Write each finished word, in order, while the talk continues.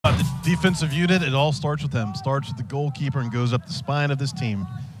defensive unit, it all starts with them. Starts with the goalkeeper and goes up the spine of this team.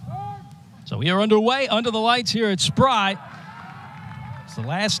 So we are underway under the lights here at Spry. It's the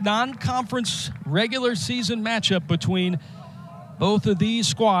last non-conference regular season matchup between both of these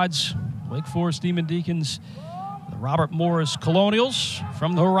squads. Wake Forest Demon Deacons, the Robert Morris Colonials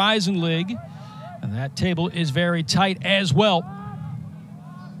from the Horizon League. And that table is very tight as well.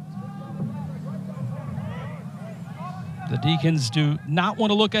 The Deacons do not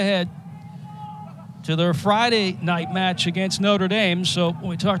want to look ahead to their Friday night match against Notre Dame. So when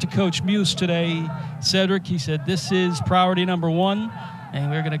we talked to Coach Muse today, Cedric, he said this is priority number one, and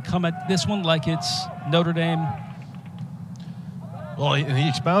we're going to come at this one like it's Notre Dame. Well, he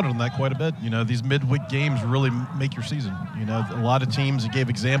expounded on that quite a bit. You know, these midweek games really make your season. You know, a lot of teams, he gave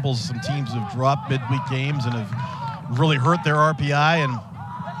examples, some teams have dropped midweek games and have really hurt their RPI, and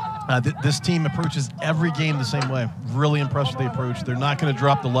this team approaches every game the same way. Really impressed with the approach. They're not going to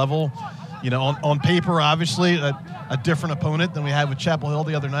drop the level. You know, on paper, obviously, a different opponent than we had with Chapel Hill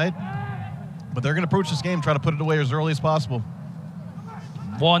the other night. But they're going to approach this game, try to put it away as early as possible.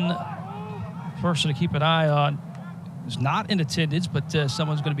 One person to keep an eye on who's not in attendance, but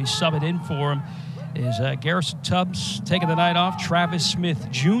someone's going to be subbing in for him, is Garrison Tubbs taking the night off. Travis Smith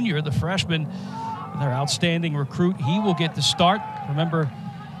Jr., the freshman, their outstanding recruit, he will get the start. Remember,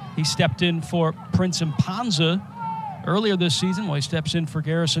 he stepped in for Prince Impanza earlier this season. Well, he steps in for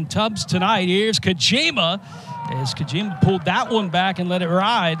Garrison Tubbs tonight. Here's Kojima, as Kojima pulled that one back and let it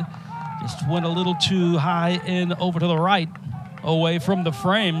ride. Just went a little too high and over to the right, away from the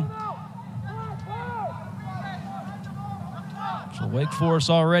frame. So Wake Forest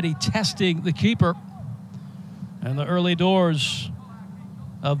already testing the keeper and the early doors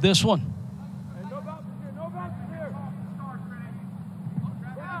of this one.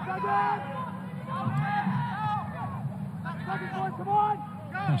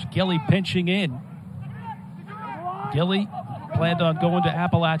 There's Gilly pinching in. Gilly planned on going to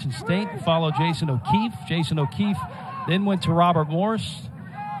Appalachian State, follow Jason O'Keefe. Jason O'Keefe then went to Robert Morris.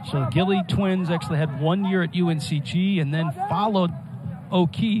 So the Gilly twins actually had 1 year at UNCG and then followed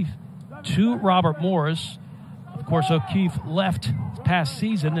O'Keefe to Robert Morris. Of course, O'Keefe left past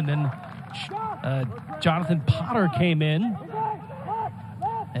season, and then Jonathan Potter came in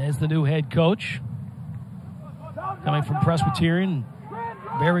as the new head coach, coming from Presbyterian.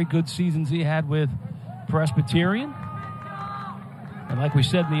 Very good seasons he had with Presbyterian. And like we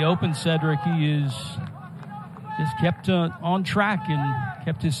said in the open, Cedric, he is just kept on track and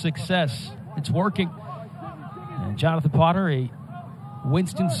kept his success. It's working. And Jonathan Potter, a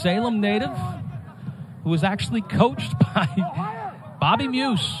Winston-Salem native, who was actually coached by Bobby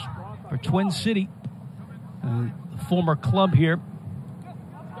Muse for Twin City, the former club here.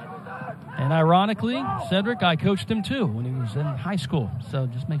 And ironically, Cedric, I coached him too when he was in high school. So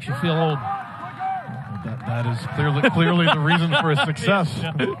it just makes you feel old. That is clearly the reason for his success.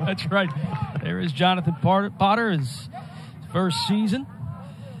 Yeah, that's right. There is Jonathan Potter, his first season.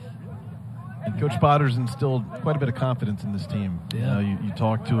 And Coach Potter's instilled quite a bit of confidence in this team. Yeah. You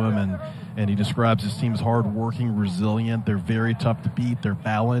talk to him, and he describes his team as hardworking, resilient. They're very tough to beat. They're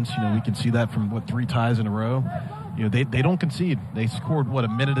balanced. You know, we can see that from, 3 ties in a row. You know, they don't concede. They scored, a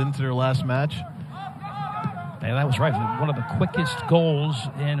minute into their last match? Yeah, that was right. One of the quickest goals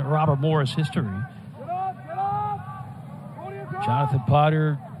in Robert Morris history. Jonathan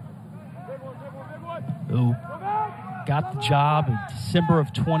Potter, who got the job in December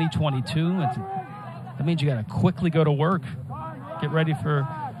of 2022. That means you got to quickly go to work, get ready for,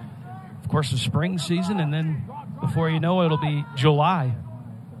 of course, the spring season, and then before you know it, it'll be July.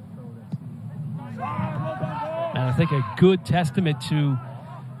 And I think a good testament to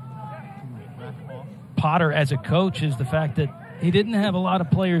Potter as a coach is the fact that he didn't have a lot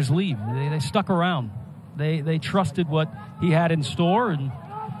of players leave. They stuck around. They trusted what he had in store, and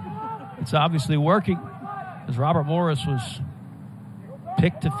it's obviously working, as Robert Morris was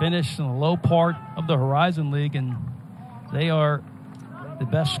picked to finish in the low part of the Horizon League, and they are the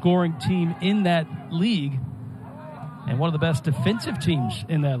best scoring team in that league and one of the best defensive teams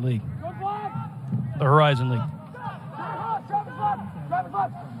in that league, the Horizon League.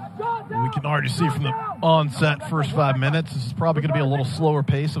 We can already see from the onset first 5 minutes, this is probably going to be a little slower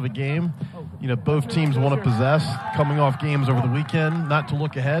pace of a game. You know, both teams want to possess, coming off games over the weekend, not to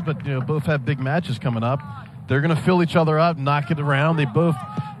look ahead, but, both have big matches coming up. They're going to fill each other up, knock it around. They both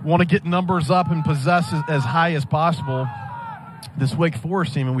want to get numbers up and possess as high as possible. This Wake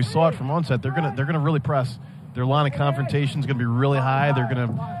Forest team, and we saw it from onset, they're going to really press. Their line of confrontation is going to be really high. They're going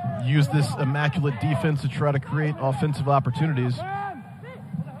to use this immaculate defense to try to create offensive opportunities.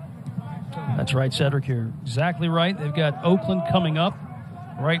 That's right, Cedric. You're exactly right. They've got Oakland coming up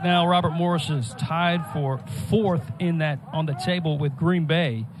Right now, Robert Morris is tied for 4th on the table with Green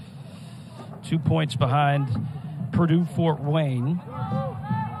Bay. 2 points behind Purdue Fort Wayne.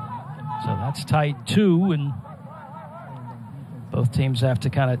 So that's tight, too, and both teams have to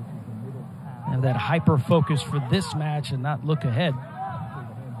kind of have that hyper focus for this match and not look ahead.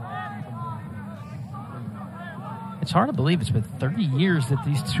 It's hard to believe it's been 30 years that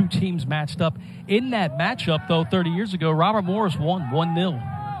these two teams matched up. In that matchup, though, 30 years ago, Robert Morris won 1-0.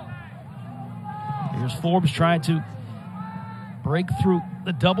 Here's Forbes trying to break through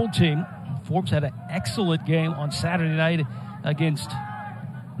the double team. Forbes had an excellent game on Saturday night against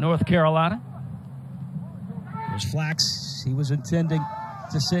North Carolina. There's Flax. He was intending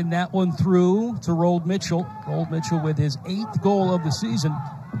to send that one through to Rold Mitchell. Rold Mitchell with his 8th goal of the season.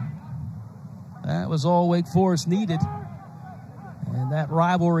 That was all Wake Forest needed. And that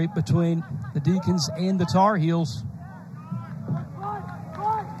rivalry between the Deacons and the Tar Heels.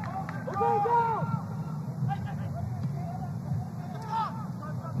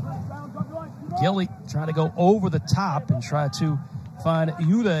 Gilly trying to go over the top and try to find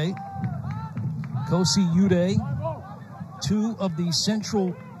Uday. Kosi Uday, 2 of the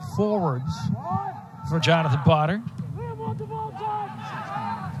central forwards for Jonathan Potter.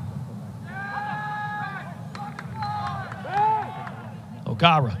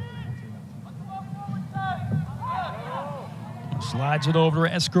 O'Gara slides it over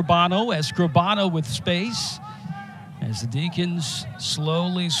to Escribano. Escribano with space as the Deacons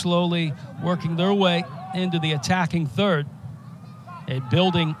slowly working their way into the attacking third and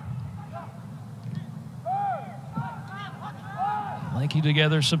building, linking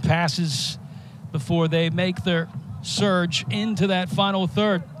together some passes before they make their surge into that final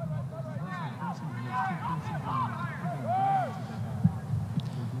third.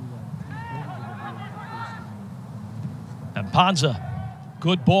 And Panza,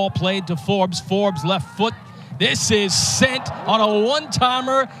 good ball played to Forbes. Forbes left foot. This is sent on a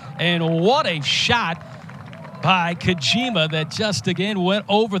one-timer, and what a shot by Kojima that just again went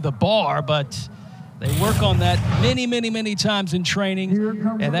over the bar, but they work on that many times in training,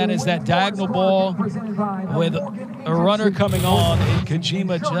 and that is that diagonal ball with a runner coming on, and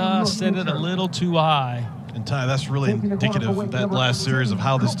Kojima just sent it a little too high. And Ty, that's really indicative of that last series of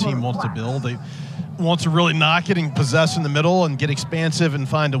how this team wants to build. They want to really knock it and possess in the middle and get expansive and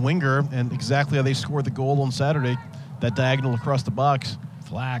find a winger, and exactly how they scored the goal on Saturday, that diagonal across the box.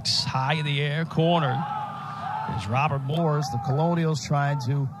 Flax high in the air, corner. There's Robert Morris. The Colonials trying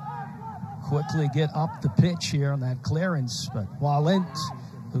to quickly get up the pitch here on that clearance, but Walent,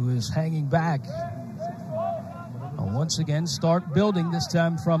 who is hanging back, will once again start building, this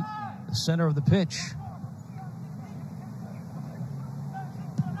time from the center of the pitch.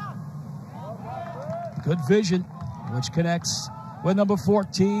 Good vision, which connects with number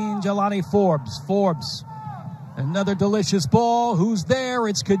 14, Jelani Forbes. Forbes, another delicious ball. Who's there?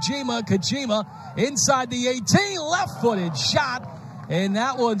 It's Kojima. Kojima inside the 18, left-footed shot. And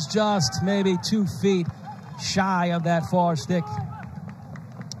that one's just maybe 2 feet shy of that far stick.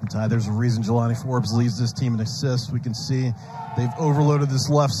 And Ty, there's a reason Jelani Forbes leads this team in assists. We can see they've overloaded this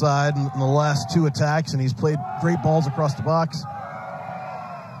left side in the last 2 attacks, and he's played great balls across the box.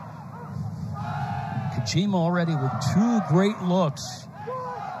 Kojima already with 2 great looks.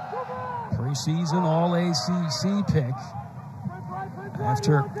 Preseason All-ACC pick.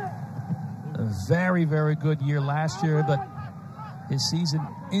 After a very good year last year, but his season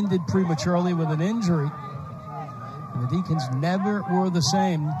ended prematurely with an injury. And the Deacons never were the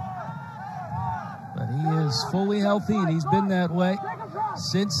same. But he is fully healthy, and he's been that way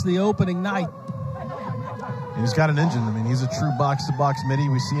since the opening night. And he's got an engine. I mean, he's a true box-to-box midi.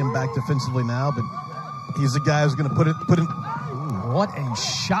 We see him back defensively now, but he's the guy who's going to put in. Ooh, what a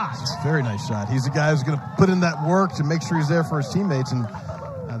shot. Very nice shot. He's the guy who's going to put in that work to make sure he's there for his teammates. And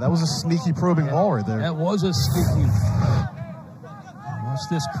that was a sneaky probing ball right there. That was a sneaky. What's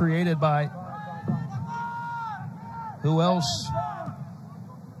this created by? Who else?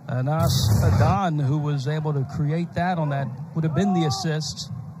 Anas Adan, who was able to create that on that, would have been the assist.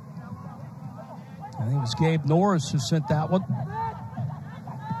 I think it was Gabe Norris who sent that one.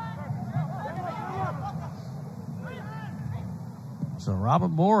 So Robert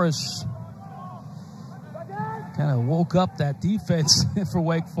Morris kind of woke up that defense for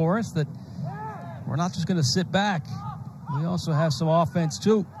Wake Forest, that we're not just going to sit back. We also have some offense,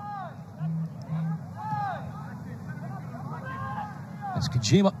 too. That's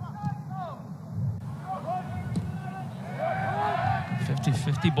Kojima.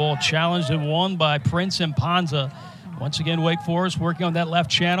 50-50 ball challenged and won by Prince and Panza. Once again, Wake Forest working on that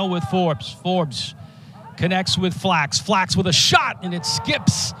left channel with Forbes. Forbes connects with Flax. Flax with a shot, and it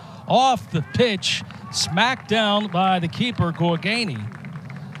skips off the pitch, smacked down by the keeper, Gorgani.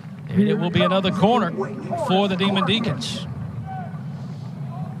 And it will be another corner for the Demon Deacons.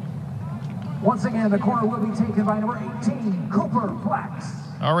 Once again, the corner will be taken by number 18, Cooper Flax.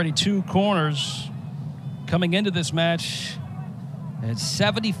 Already 2 corners coming into this match at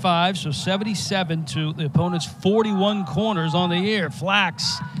 75, so 77 to the opponent's 41 corners on the year.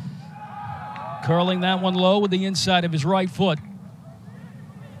 Flax curling that one low with the inside of his right foot.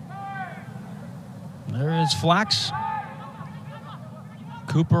 There is Flax.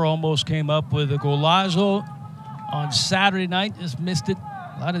 Cooper almost came up with a golazo on Saturday night, just missed it.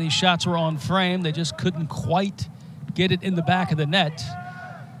 A lot of these shots were on frame. They just couldn't quite get it in the back of the net.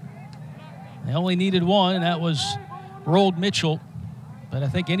 They only needed one, and that was Rold Mitchell. But I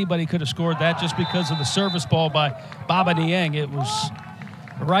think anybody could have scored that just because of the service ball by Baba Niang. It was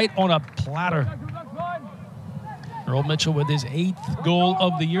right on a platter. Rold Mitchell with his 8th goal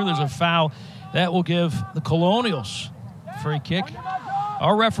of the year. There's a foul that will give the Colonials a free kick.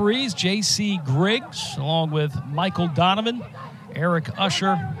 Our referees, J.C. Griggs, along with Michael Donovan, Eric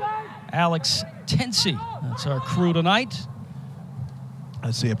Usher, Alex Tensey. That's our crew tonight.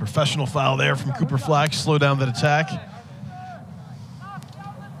 I see a professional foul there from Cooper Flax. Slow down that attack.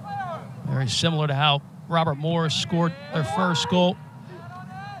 Very similar to how Robert Morris scored their first goal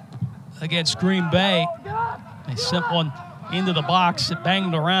against Green Bay. They sent one into the box. It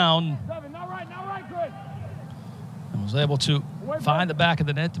banged around and was able to find the back of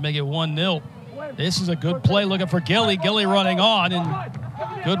the net to make it 1-0. This is a good play looking for Gilly. Gilly running on,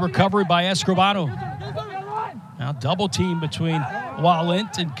 and good recovery by Escribano. Now double team between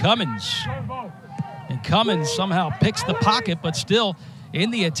Walent and Cummins. And Cummins somehow picks the pocket, but still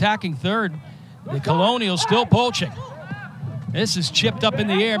in the attacking third. The Colonials still poaching. This is chipped up in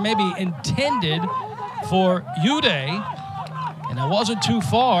the air, maybe intended for Uday, and it wasn't too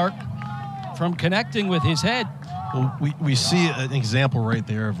far from connecting with his head. Well, we see an example right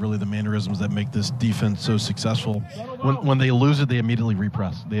there of really the mannerisms that make this defense so successful. When they lose it, they immediately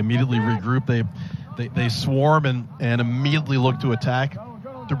repress. They immediately regroup. They swarm and immediately look to attack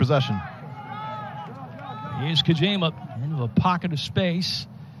through possession. Here's Kojima into a pocket of space.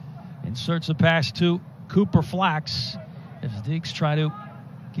 Inserts a pass to Cooper Flax as Deeks try to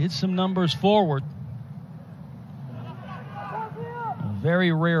get some numbers forward. A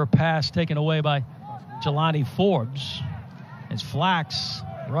very rare pass taken away by Jelani Forbes as Flax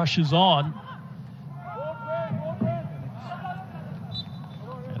rushes on.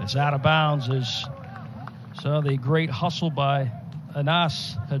 And it's out of bounds as so the great hustle by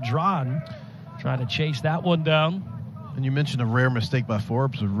Anas Hadran trying to chase that one down. And you mentioned a rare mistake by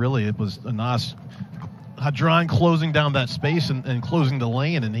Forbes, but really it was Anas Hadran closing down that space and closing the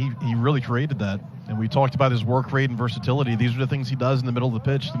lane, and he really created that. And we talked about his work rate and versatility. These are the things he does in the middle of the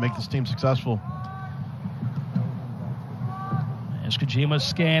pitch to make this team successful. As Kojima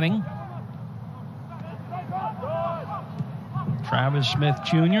scanning. Travis Smith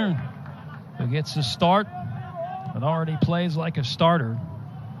Jr., who gets the start, but already plays like a starter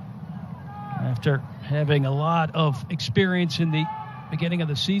after having a lot of experience in the beginning of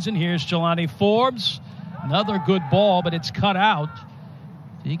the season. Here's Jelani Forbes. Another good ball, but it's cut out.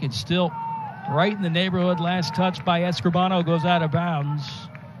 He can still right in the neighborhood. Last touch by Escribano goes out of bounds.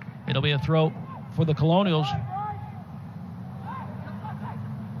 It'll be a throw for the Colonials.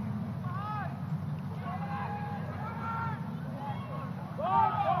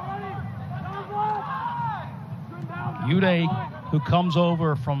 Uday, who comes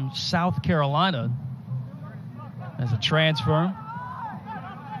over from South Carolina as a transfer.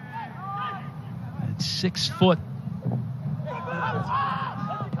 At 6 foot.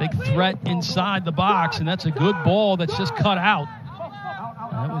 Big threat inside the box, and that's a good ball that's just cut out.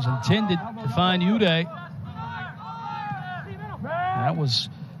 That was intended to find Uday. That was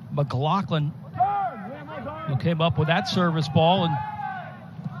McLaughlin who came up with that service ball, and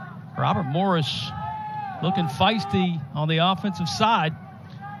Robert Morris looking feisty on the offensive side.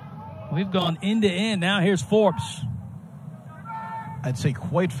 We've gone end to end. Now here's Forbes. I'd say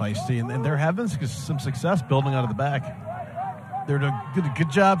quite feisty, and they're having some success building out of the back. They're doing a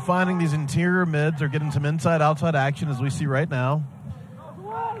good job finding these interior mids. They're getting some inside-outside action, as we see right now.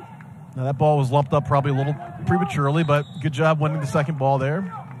 Now, that ball was lumped up probably a little prematurely, but good job winning the second ball there.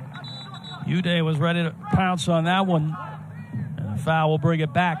 Uday was ready to pounce on that one, and the foul will bring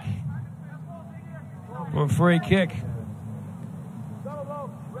it back for a free kick.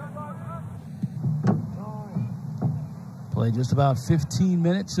 Played just about 15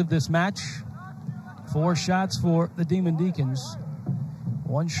 minutes of this match. 4 shots for the Demon Deacons.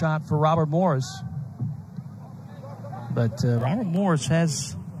 1 shot for Robert Morris. But Robert Morris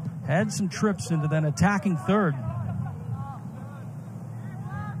has had some trips into that attacking third.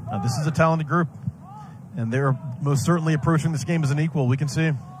 Now, this is a talented group, and they're most certainly approaching this game as an equal. We can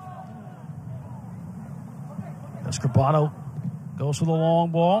see. Escobar goes for the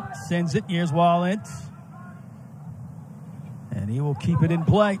long ball, sends it. Here's Walent. And he will keep it in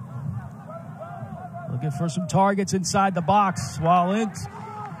play. Looking for some targets inside the box. Walent,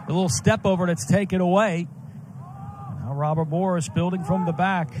 a little step over that's taken away. Now Robert Morris building from the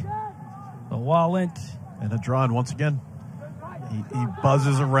back. The Walent. And Hadron once again. He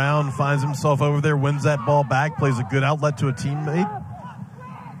buzzes around, finds himself over there, wins that ball back, plays a good outlet to a teammate.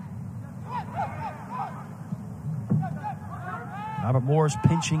 Robert Morris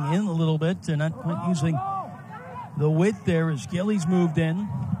pinching in a little bit and not using the width there as Gilly's moved in,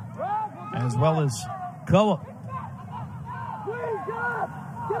 as well as Koa.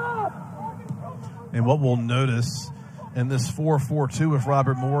 And what we'll notice in this 4-4-2 with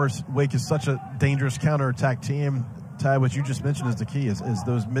Robert Morris, Wake is such a dangerous counterattack team. Ty, what you just mentioned is the key, is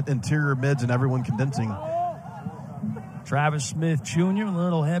those interior mids and everyone condensing. Travis Smith Jr., a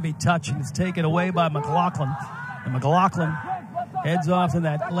little heavy touch, and it's taken away by McLaughlin. And McLaughlin heads off in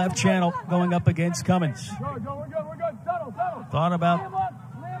that left channel going up against Cummins. Thought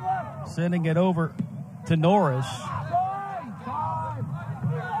about sending it over to Norris.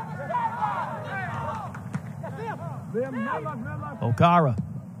 Okara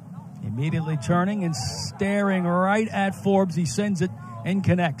immediately turning and staring right at Forbes. He sends it and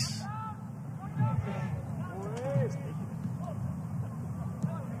connects.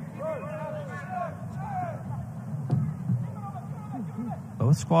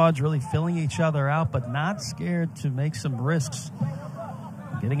 Both squads really filling each other out, but not scared to make some risks.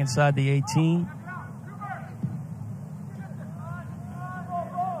 Getting inside the 18.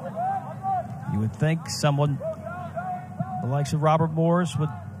 You would think someone the likes of Robert Morris would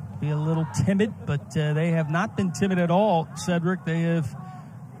be a little timid, but they have not been timid at all, Cedric. They have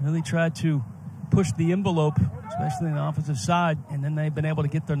really tried to push the envelope, especially on the offensive side, and then they've been able to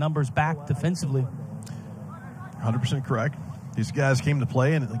get their numbers back defensively. 100% correct. These guys came to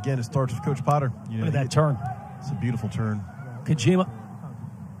play, and again, it starts with Coach Potter. You know, look at that turn. It's a beautiful turn. Kojima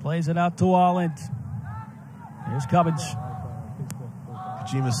plays it out to Walent. Here's Cummins.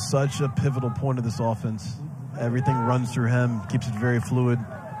 Kojima's such a pivotal point of this offense. Everything runs through him, keeps it very fluid.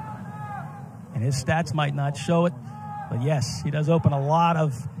 And his stats might not show it, but yes, he does open a lot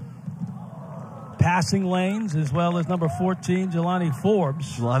of passing lanes, as well as number 14, Jelani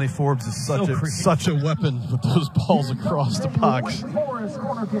Forbes. Jelani Forbes is such a weapon with those balls across the box.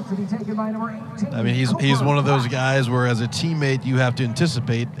 I mean, he's one of those guys where as a teammate you have to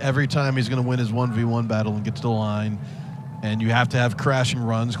anticipate every time he's going to win his 1v1 battle and get to the line, and you have to have crashing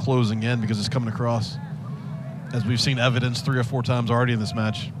runs closing in because it's coming across, as we've seen evidence 3 or 4 times already in this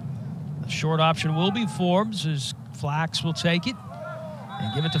match. The short option will be Forbes, as Flax will take it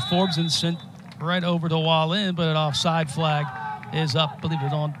and give it to Forbes and sent right over to Wallen, but an offside flag is up. I believe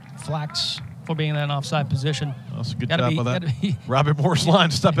it's on Flax for being in an offside position. That's a good job of that. Robert Morris line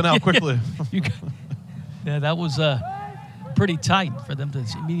stepping out quickly. Yeah, that was pretty tight for them to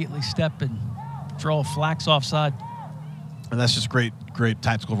immediately step and draw Flax offside. And that's just great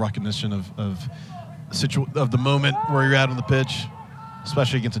tactical recognition of the moment where you're at on the pitch,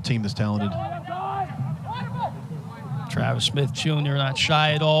 especially against a team that's talented. Travis Smith Jr. not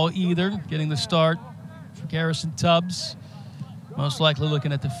shy at all either, getting the start for Garrison Tubbs. Most likely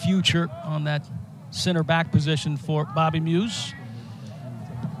looking at the future on that center back position for Bobby Muse.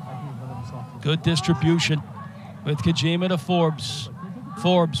 Good distribution with Kojima to Forbes.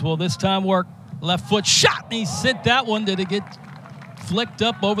 Forbes will this time work. Left foot shot, and he sent that one. Did it get flicked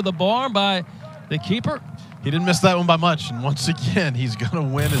up over the bar by the keeper? He didn't miss that one by much, and once again, he's going to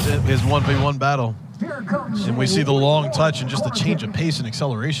win his 1v1 battle. And we see the long touch and just the change of pace and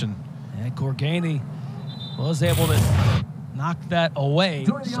acceleration. And Gorgani was able to knock that away.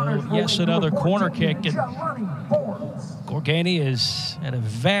 So, yes, another corner kick. And Gorgani is at a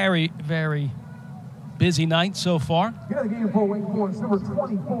very, very busy night so far.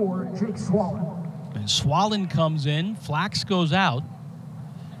 And Swallen comes in. Flax goes out.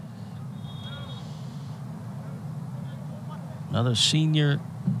 Another senior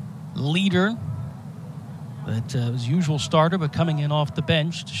leader that was usual starter, but coming in off the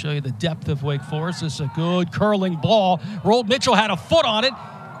bench to show you the depth of Wake Forest. This is a good curling ball. Rolled Mitchell had a foot on it,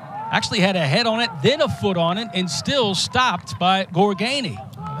 actually had a head on it, then a foot on it, and still stopped by Gorgani.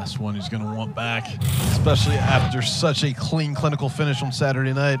 That's one he's going to want back, especially after such a clean, clinical finish on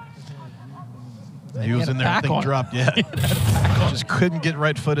Saturday night. He was in there, thing dropped. Yeah, just couldn't get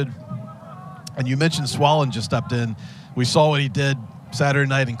right-footed. And you mentioned Swallen just stepped in. We saw what he did Saturday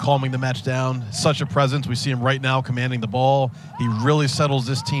night in calming the match down. Such a presence. We see him right now commanding the ball. He really settles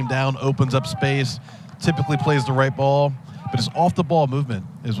this team down, opens up space, typically plays the right ball. But his off-the-ball movement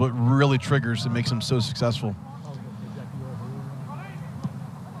is what really triggers and makes him so successful.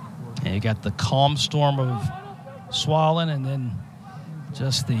 Yeah, you got the calm storm of Swallen, and then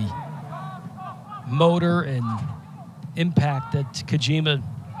just the motor and impact that Kojima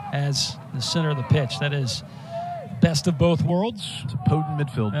has in the center of the pitch. That is best of both worlds. It's a potent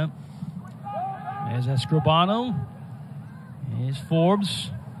midfield. Yep. There's Escribano. Here's Forbes.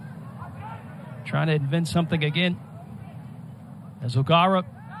 Trying to invent something again. As O'Gara.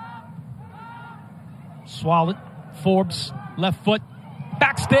 Swallowed. Forbes. Left foot.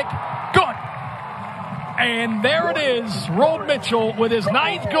 Back stick. Good. And there it is. Roll Mitchell with his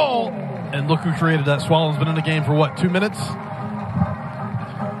 9th goal. And look who created that. Swallen's been in the game for, what, 2 minutes?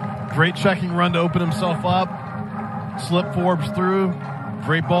 Great checking run to open himself up. Slip Forbes through.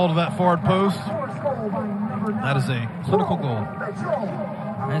 Great ball to that forward post. That is a clinical goal.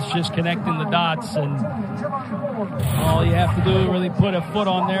 That's just connecting the dots, and all you have to do is really put a foot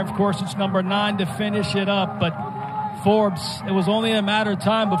on there. Of course, it's number 9 to finish it up, but Forbes, it was only a matter of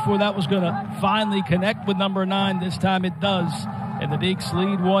time before that was going to finally connect with number 9. This time it does, and the Deeks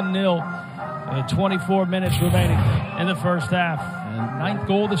lead 1-0 with 24 minutes remaining in the first half. And 9th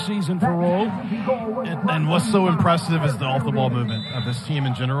goal of the season for Rowe. And what's so impressive is the off-the-ball movement of this team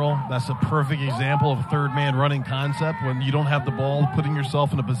in general. That's a perfect example of a third-man running concept when you don't have the ball, putting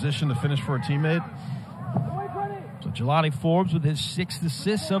yourself in a position to finish for a teammate. So Jelani Forbes with his 6th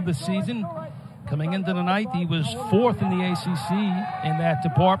assists of the season. Coming into the night, he was 4th in the ACC in that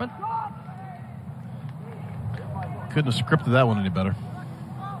department. Couldn't have scripted that one any better.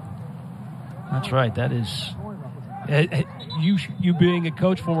 That's right. That is you being a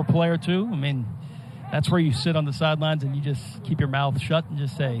coach, former player too. I mean, that's where you sit on the sidelines and you just keep your mouth shut and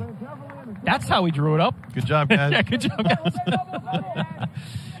just say, "That's how we drew it up." Good job, guys. Yeah, good job, guys.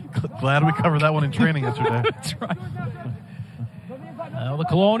 Glad we covered that one in training yesterday. That's right. The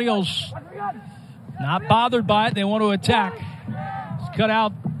Colonials not bothered by it. They want to attack. It's cut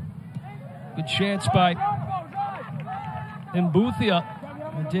out. Good chance by Mbuthia.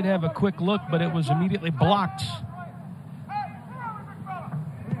 It did have a quick look, but it was immediately blocked.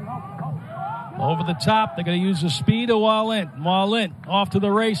 Over the top, they're going to use the speed of Wallent. Wallent off to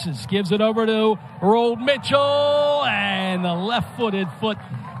the races. Gives it over to Roll Mitchell. And the left-footed foot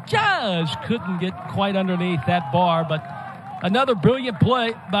just couldn't get quite underneath that bar. But another brilliant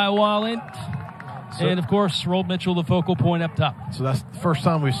play by Wallent. And, of course, Roll Mitchell, the focal point up top. So that's the first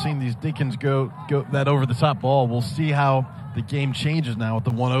time we've seen these Deacons go that over-the-top ball. We'll see how the game changes now with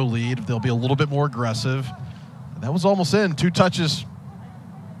the 1-0 lead. They'll be a little bit more aggressive. That was almost in. 2 touches.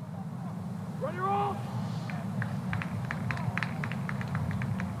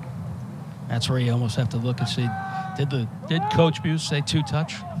 That's where you almost have to look and see, did Coach Buse say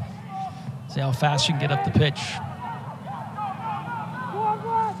 2-touch? See how fast you can get up the pitch.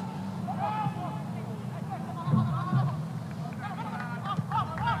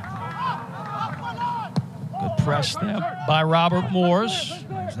 Good press there by Robert Moores.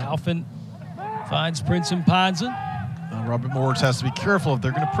 Alfin finds Prince Mpanza. Robert Moores has to be careful. If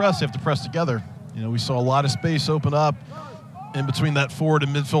they're going to press, they have to press together. You know, we saw a lot of space open up in between that forward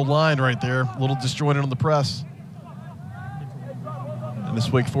and midfield line right there. A little disjointed on the press. And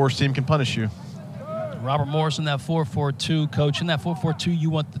this Wake Forest team can punish you. Robert Morris in that 4-4-2, coach. In that 4-4-2, you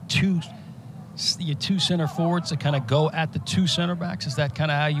want your 2 center forwards to kind of go at the 2 center backs. Is that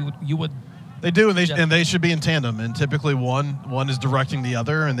kind of how you would? They do, and they should be in tandem. And typically one is directing the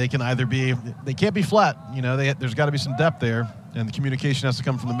other, and they can either be, they can't be flat. You know, there's got to be some depth there, and the communication has to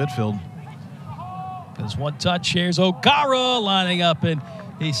come from the midfield. There's one touch. Here's O'Gara lining up, and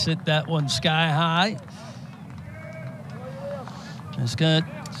he sent that one sky high.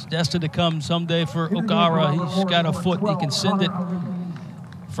 It's destined to come someday for O'Gara. He's got a foot. He can send it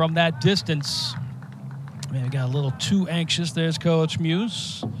from that distance. Maybe got a little too anxious. There's Coach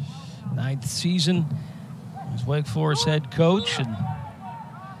Muse. 9th season as Wake Forest head coach, and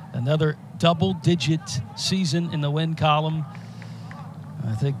another double-digit season in the win column.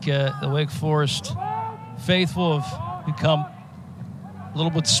 I think the Wake Forest faithful have become a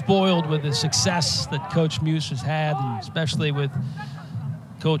little bit spoiled with the success that Coach Muse has had, and especially with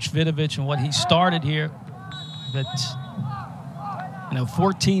Coach Vidovich and what he started here. But,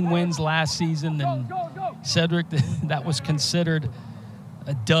 14 wins last season, and Cedric, that was considered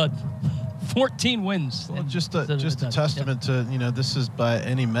a dud. 14 wins. Well, just a testament to, this is by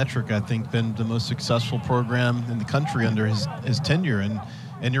any metric, I think, been the most successful program in the country under his tenure.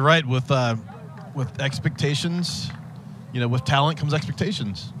 And you're right, with with expectations, with talent comes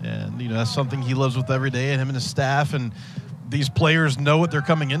expectations. And, that's something he lives with every day, and him and his staff. And these players know what they're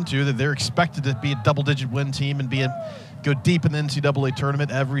coming into, that they're expected to be a double-digit win team and go deep in the NCAA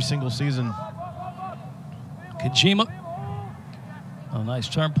tournament every single season. Kojima. A nice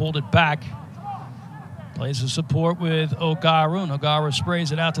turn, pulled it back. Plays the support with Ogaru, and Ogaru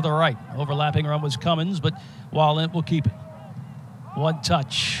sprays it out to the right. Overlapping run was Cummins, but Swalent will keep it. One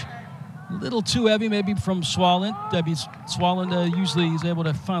touch. A little too heavy maybe from Swalent. Swalent usually is able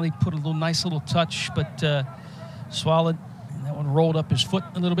to finally put a nice little touch, but Swalent, that one rolled up his foot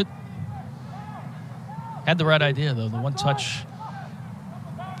a little bit. Had the right idea, though. The one touch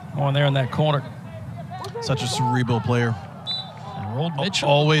on there in that corner. Such a cerebral player. And Rold Mitchell,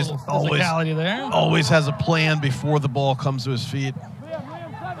 always there. Always has a plan before the ball comes to his feet.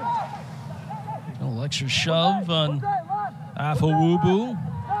 A little extra shove on Afawubu.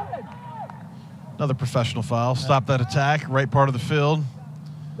 Another professional foul. Stop that attack. Right part of the field.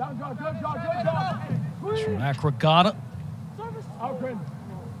 It's from Akragata.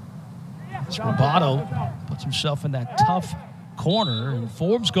 Scribato puts himself in that tough corner, and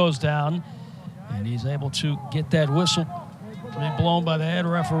Forbes goes down, and he's able to get that whistle to be blown by the head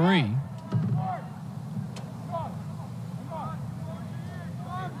referee.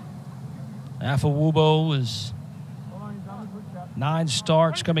 Afawubu is 9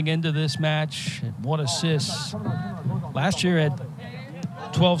 starts coming into this match, 1 assist. Last year had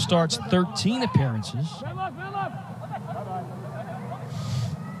 12 starts, 13 appearances.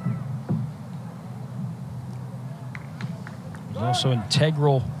 Also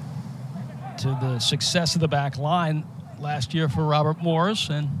integral to the success of the back line last year for Robert Morris,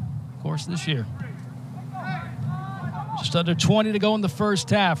 and of course this year. Just under 20 to go in the first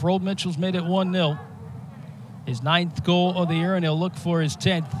half. Rold Mitchell's made it 1-0. His 9th goal of the year, and he'll look for his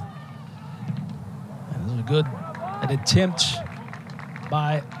 10th. And this is an attempt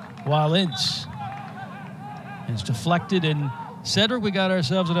by Walens. It's deflected, and Cedric, we got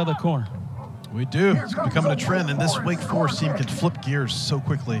ourselves another corner. We do. It's becoming a trend, and this Wake Forest team can flip gears so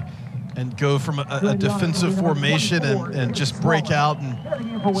quickly and go from a defensive formation and just break out, and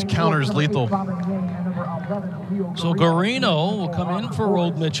his counter is lethal. So Garino will come in for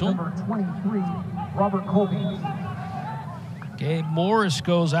Rold Mitchell. Gabe Morris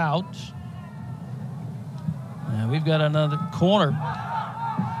goes out. And we've got another corner.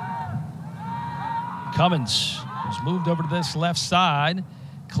 Cummins has moved over to this left side.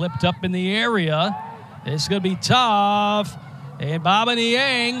 Clipped up in the area. It's going to be tough. And Baba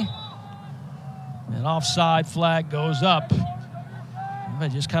Niang. An offside flag goes up. I'm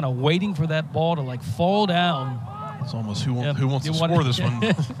just kind of waiting for that ball to fall down. It's almost who wants to score this one.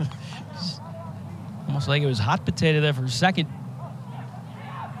 Almost like it was hot potato there for a second.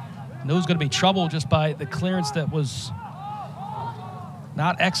 Knew it was going to be trouble just by the clearance that was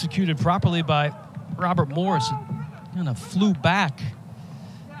not executed properly by Robert Morris. It kind of flew back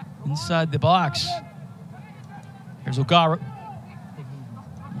inside the box. Here's O'Gara.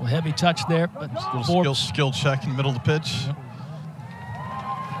 A little heavy touch there, but skill check in the middle of the pitch.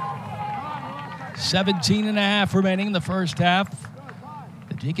 17.5 remaining in the first half.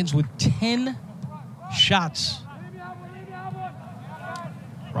 The Deacons with 10 shots.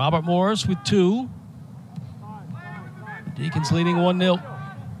 Robert Morris with 2. The Deacons leading 1-0.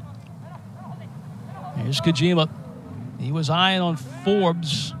 Here's Kojima. He was eyeing on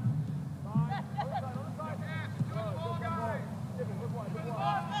Forbes.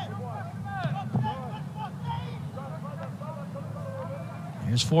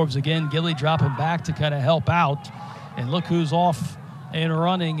 Here's Forbes again. Gilly dropping back to kind of help out. And look who's off and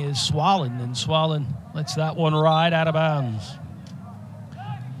running is Swallen. And Swallen lets that one ride out of bounds.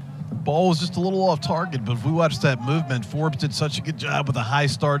 Ball was just a little off target, but if we watched that movement, Forbes did such a good job with a high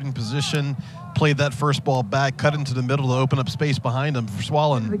starting position, played that first ball back, cut into the middle to open up space behind him for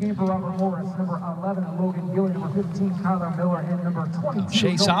Swallen. The game for Robert Morris, number 11, Logan Gilly, number 15, Kyler Miller, and number 22.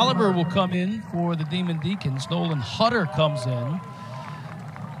 Chase Oliver will come in for the Demon Deacons. Nolan Hutter comes in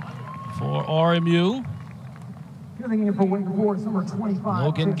for RMU. The game for Wake Forest, number 25.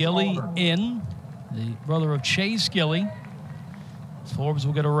 Logan Gilly in, the brother of Chase Gilly. Forbes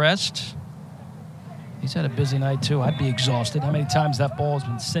will get a rest. He's had a busy night, too. I'd be exhausted. How many times that ball has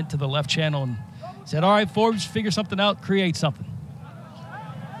been sent to the left channel and said, all right, Forbes, figure something out, create something.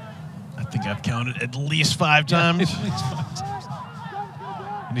 I think I've counted at least 5 times. At least 5 times.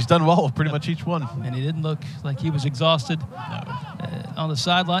 And he's done well with pretty much each one. And he didn't look like he was exhausted on the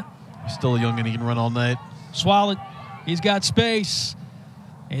sideline. He's still young and he can run all night. Swallow it. He's got space.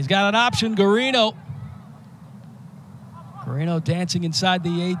 He's got an option. Garino Garino dancing inside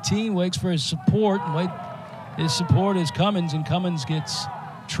the 18, waits for his support. His support is Cummins, and Cummins gets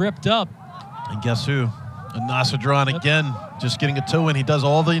tripped up. And guess who? Nasadron again, just getting a toe in. He does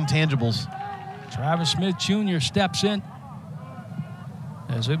all the intangibles. Travis Smith Jr. steps in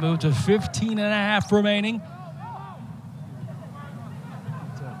as we move to 15.5 remaining.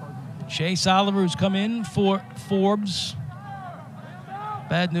 Chase Oliver's come in for Forbes.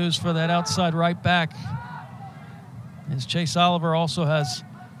 Bad news for that outside right back, as Chase Oliver also has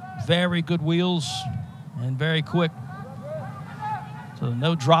very good wheels and very quick. So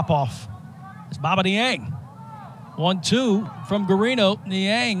no drop off. It's Baba Niang. 1-2 from Garino.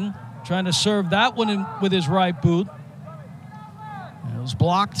 Niang trying to serve that one in with his right boot. It was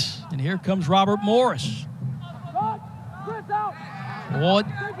blocked, and here comes Robert Morris. What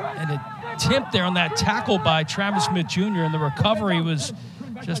an attempt there on that tackle by Travis Smith Jr., and the recovery was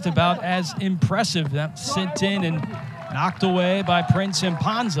just about as impressive. That sent in and knocked away by Prince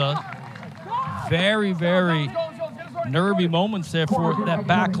Impanza. Very, very nervy moments there for that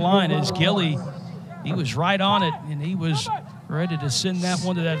back line, as Gilly, he was right on it, and he was ready to send that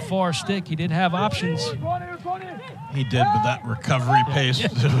one to that far stick. He did have options. He did, but that recovery pace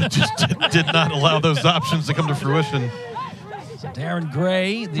just did not allow those options to come to fruition. Darren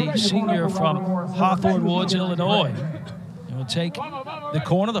Gray, the senior from Hawthorne Woods, Illinois, will take the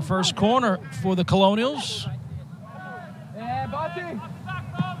corner, the first corner for the Colonials.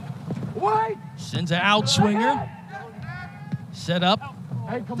 Sends an outswinger. Set up.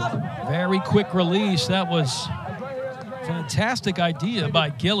 Very quick release. That was a fantastic idea by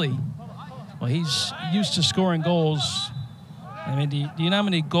Gilly. Well, he's used to scoring goals. I mean, do you know how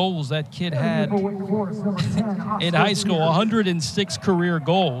many goals that kid had in high school? 106 career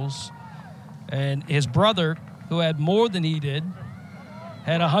goals. And his brother, who had more than he did,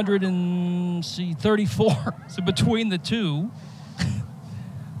 had 134. So between the two,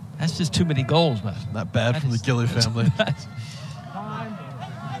 that's just too many goals, man. Not bad from the Gilly family.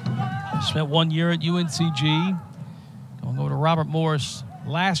 Spent 1 year at UNCG. Going over to Robert Morris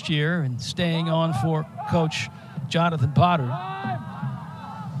last year and staying on for Coach Jonathan Potter.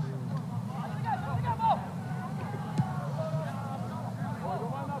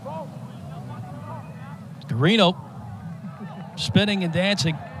 Garino spinning and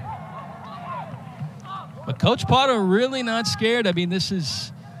dancing. But Coach Potter really not scared. I mean, this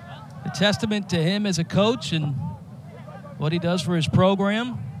is a testament to him as a coach and what he does for his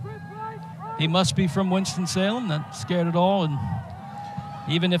program. He must be from Winston-Salem, not scared at all. And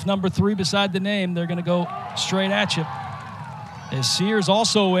even if number 3 beside the name, they're going to go straight at you. As Sears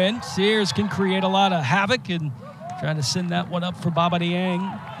also in. Sears can create a lot of havoc and trying to send that one up for Baba Niang,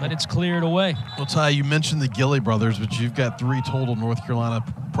 but it's cleared away. Well, Ty, you mentioned the Gilly brothers, but you've got 3 total North Carolina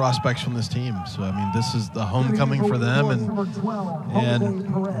prospects from this team. So, I mean, this is the homecoming for them. And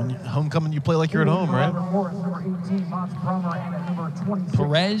homecoming, you play like you're at home, right?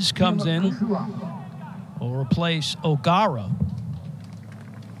 Perez comes in. Will replace O'Gara.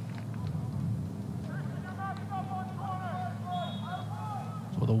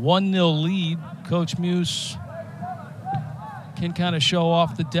 With a 1-0 lead, Coach Muse can kind of show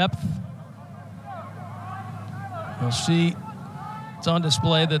off the depth. You'll see it's on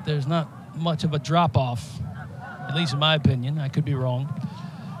display that there's not much of a drop-off, at least in my opinion. I could be wrong.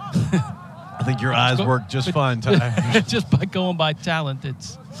 I think your eyes work just fine, Ty. Just by going by talent,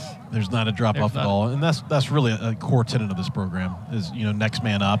 there's not a drop-off at all. And that's really a core tenet of this program is, next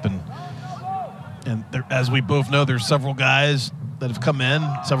man up. And there, as we both know, there's several guys that have come in,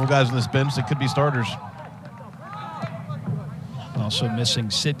 several guys on this bench that could be starters. Also missing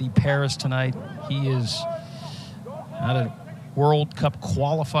Sidney Paris tonight. He is not a World Cup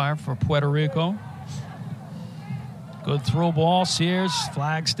qualifier for Puerto Rico. Good throw ball. Sears,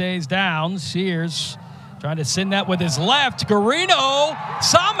 flag stays down. Sears trying to send that with his left. Garino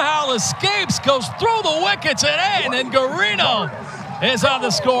somehow escapes, goes through the wickets and in, and Garino is on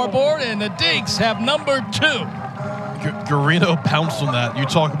the scoreboard, and the Dinks have number 2. Garino pounced on that. You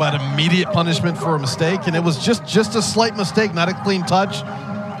talk about immediate punishment for a mistake, and it was just a slight mistake, not a clean touch.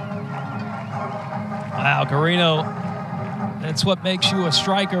 Wow, Garino, that's what makes you a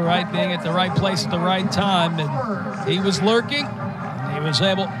striker, right? Being at the right place at the right time. And he was lurking, and he was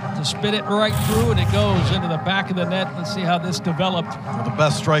able to spin it right through, and it goes into the back of the net. Let's see how this developed. Well, the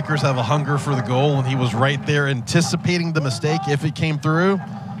best strikers have a hunger for the goal, and he was right there anticipating the mistake if it came through.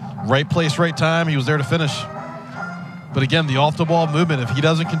 Right place, right time. He was there to finish. But again, the off-the-ball movement, if he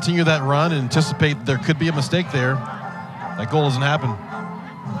doesn't continue that run and anticipate there could be a mistake there, that goal doesn't happen.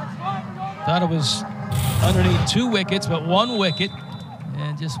 Thought it was underneath 2 wickets, but 1 wicket,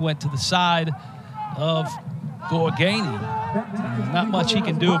 and just went to the side of Gorgani. Not much he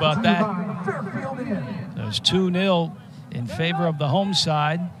can do about that. There's 2-0 in favor of the home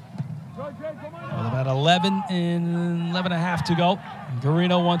side. With about 11 and a half to go.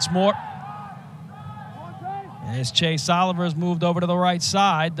 Garino once more. As Chase Oliver's moved over to the right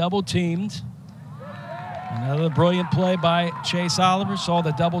side, double teamed. Another brilliant play by Chase Oliver. Saw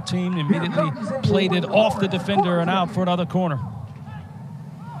the double team, immediately played it off the defender and out for another corner.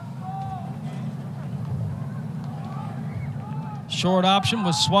 Short option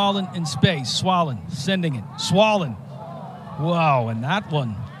was Swallen in space. Swallen sending it. Swallen. Wow, and that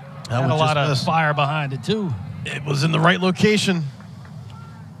one had a lot of fire behind it, too. It was in the right location.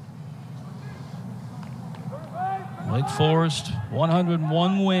 Wake Forest,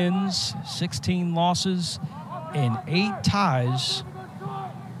 101 wins, 16 losses, and 8 ties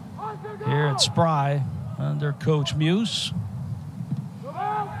here at Spry under Coach Muse.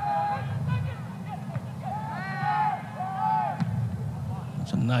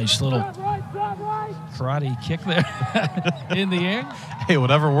 That's a nice little karate kick there in the air. Hey,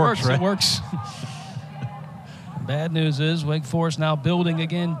 whatever works, right? It works. Bad news is Wake Forest now building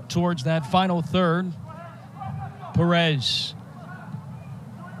again towards that final third. Perez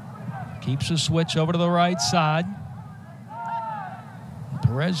keeps the switch over to the right side.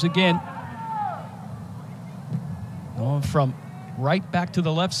 Perez again. Going from right back to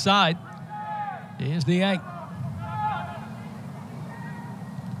the left side. Here's Niang.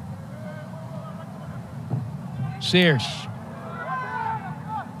 Sears.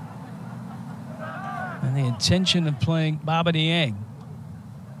 And the intention of playing Baba Niang.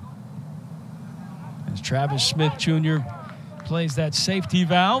 As Travis Smith Jr. plays that safety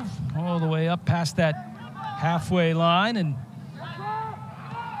valve all the way up past that halfway line, and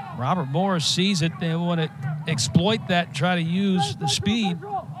Robert Morris sees it. They want to exploit that, try to use the speed.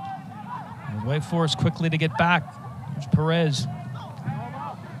 And Wake Forest quickly to get back. There's Perez.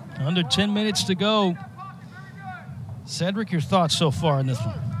 Under 10 minutes to go. Cedric, your thoughts so far in this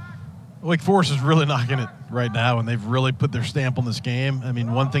one? Wake Forest is really knocking it right now, and they've really put their stamp on this game. I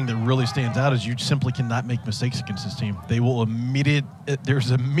mean, one thing that really stands out is you simply cannot make mistakes against this team. They will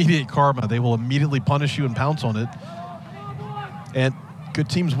there's immediate karma. They will immediately punish you and pounce on it. And good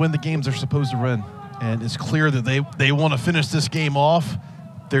teams win the games they're supposed to win. And it's clear that they want to finish this game off.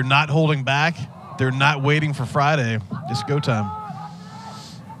 They're not holding back. They're not waiting for Friday. It's go time.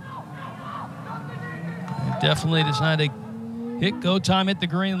 They definitely decided to hit go time, hit the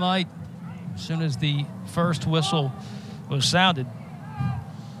green light as soon as the first whistle was sounded.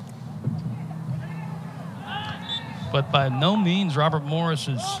 But by no means Robert Morris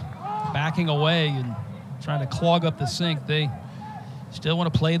is backing away and trying to clog up the sink. They still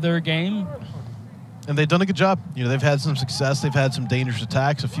want to play their game. And they've done a good job. You know, they've had some success. They've had some dangerous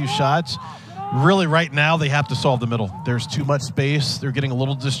attacks, a few shots. Really, right now, they have to solve the middle. There's too much space. They're getting a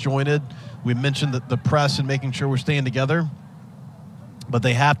little disjointed. We mentioned the press and making sure we're staying together. But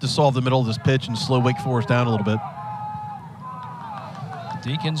they have to solve the middle of this pitch and slow Wake Forest down a little bit.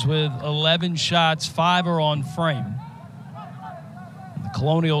 Deacons with 11 shots, 5 are on frame. And the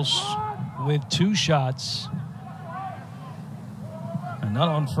Colonials with 2 shots. And not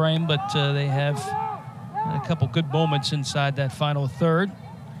on frame, but they have a couple good moments inside that final third.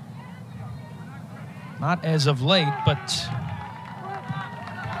 Not as of late, but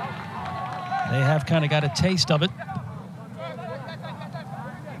they have kind of got a taste of it.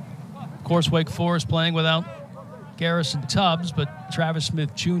 Of course, Wake Forest playing without Garrison Tubbs, but Travis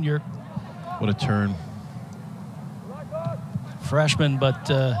Smith Jr. What a turn. Freshman, but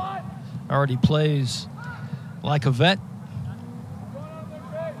already plays like a vet.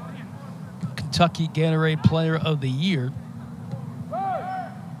 Kentucky Gatorade Player of the Year.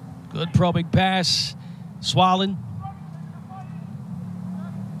 Good probing pass. Swallen.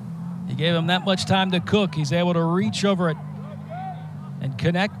 He gave him that much time to cook. He's able to reach over it and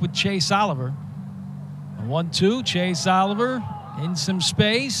connect with Chase Oliver. 1-2, Chase Oliver in some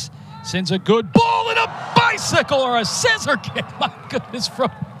space. Sends a good ball and a bicycle or a scissor kick. My goodness, from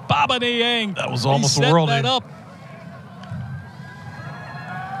Baba Niang. That was almost a worldie. That up.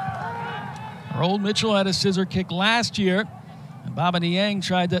 Earl Mitchell had a scissor kick last year, and Baba Niang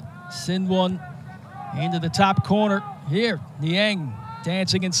tried to send one into the top corner. Here, Niang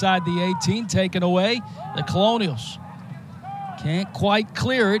dancing inside the 18, taken away. The Colonials can't quite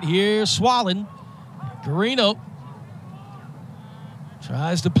clear it. Here's Swallen. Garino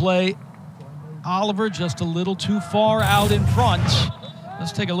tries to play Oliver just a little too far out in front.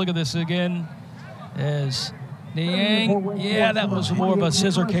 Let's take a look at this again as Niang, yeah, that was more of a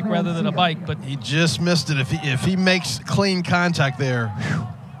scissor kick rather than a bike, but he just missed it. If he makes clean contact there, whew.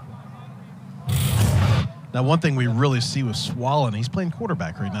 Now, one thing we really see with Swallen, he's playing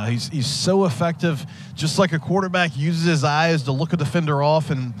quarterback right now. He's so effective, just like a quarterback uses his eyes to look a defender off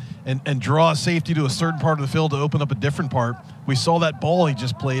and draw a safety to a certain part of the field to open up a different part. We saw that ball he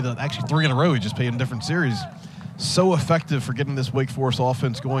just played, actually 3 in a row he just played in a different series. So effective for getting this Wake Forest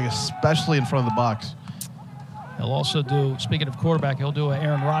offense going, especially in front of the box. He'll also do, speaking of quarterback, he'll do an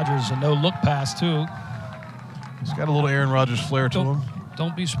Aaron Rodgers, a no-look pass, too. He's got a little Aaron Rodgers flair to him.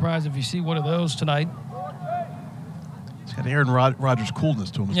 Don't be surprised if you see one of those tonight. He's got Aaron Rodgers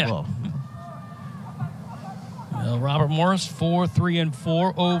coolness to him as well. Robert Morris,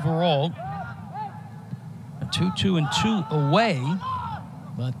 4-3-4 overall. A 2-2-2 away,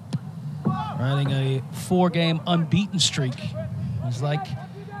 but riding a 4-game unbeaten streak. It's like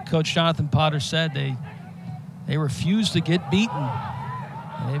Coach Jonathan Potter said, they refuse to get beaten.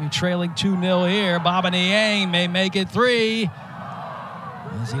 Maybe trailing 2-0 here. Baba Niang may make it 3.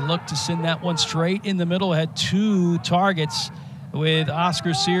 As he looked to send that one straight in the middle, had 2 targets with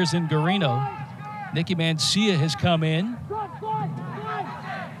Oscar Sears and Garino. Nicky Mancia has come in.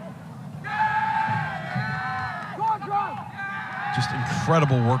 Just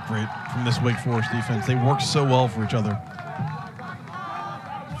incredible work rate from this Wake Forest defense. They work so well for each other.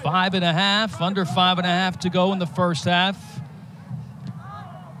 5.5, under 5.5 to go in the first half.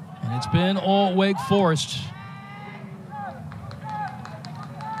 And it's been all Wake Forest.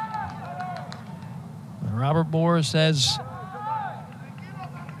 Robert Morris has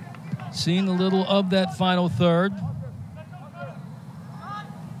seen a little of that final third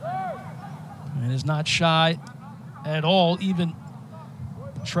and is not shy at all, even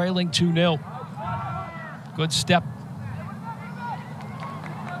trailing 2-0. Good step.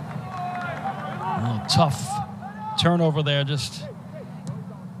 A little tough turnover there. Just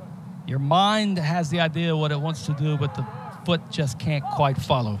your mind has the idea what it wants to do, but the foot just can't quite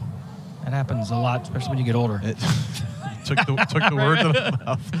follow. That happens a lot, especially when you get older. It took the words out of the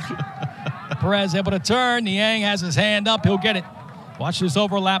mouth. Perez able to turn. Niang has his hand up. He'll get it. Watch this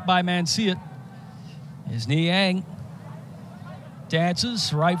overlap by Mancia. Is Niang.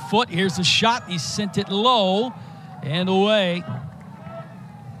 Dances, right foot. Here's the shot. He sent it low and away.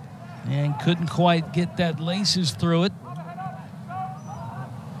 And couldn't quite get that laces through it.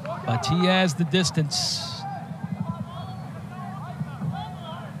 But he has the distance.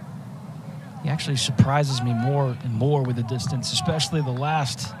 He actually surprises me more and more with the distance, especially the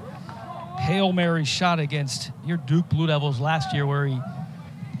last Hail Mary shot against your Duke Blue Devils last year, where he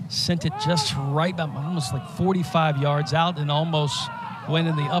sent it just right, almost like 45 yards out, and almost went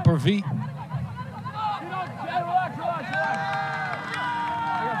in the upper V.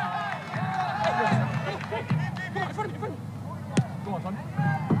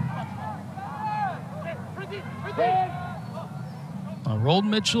 Rold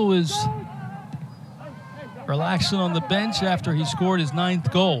Mitchell is relaxing on the bench after he scored his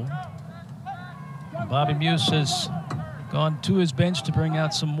 9th goal. Bobby Muse has gone to his bench to bring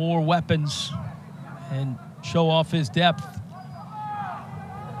out some more weapons and show off his depth.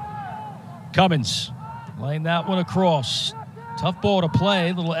 Cummins laying that one across. Tough ball to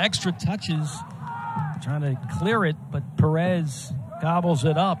play, little extra touches, trying to clear it, but Perez gobbles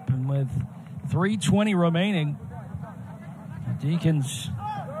it up. And with 3:20 remaining, the Deacons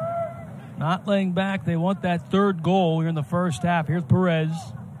not laying back. They want that 3rd goal here in the first half. Here's Perez.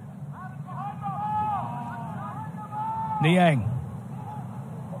 Niang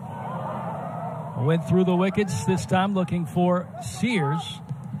went through the wickets, this time looking for Sears.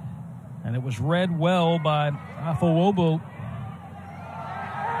 And it was read well by Afowobo.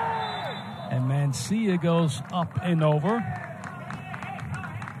 And Mancia goes up and over.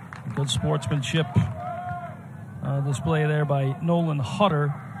 Good sportsmanship display there by Nolan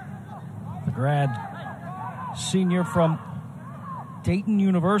Hutter, the grad senior from Dayton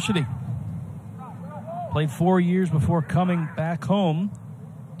University. Played 4 years before coming back home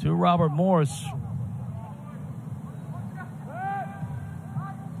to Robert Morris.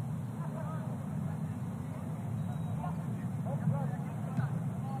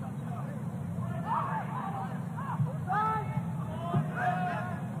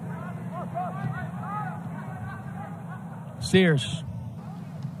 Sears.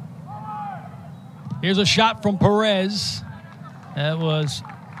 Here's a shot from Perez. That was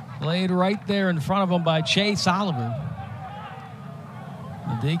laid right there in front of him by Chase Oliver.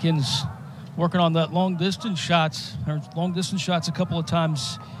 The Deacons working on that long distance shots a couple of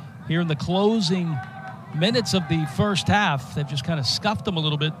times here in the closing minutes of the first half. They've just kind of scuffed them a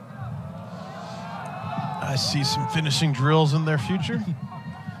little bit. I see some finishing drills in their future.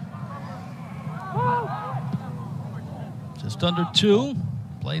 Just under 2.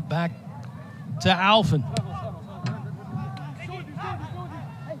 Played back to Alphen.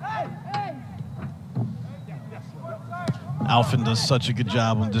 Alfin does such a good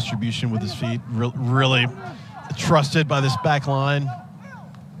job on distribution with his feet. Really trusted by this back line.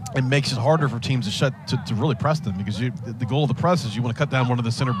 It makes it harder for teams to really press them, because the goal of the press is you want to cut down one of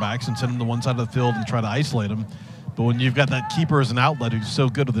the center backs and send them to one side of the field and try to isolate them. But when you've got that keeper as an outlet who's so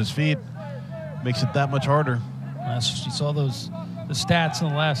good with his feet, it makes it that much harder. You saw the stats in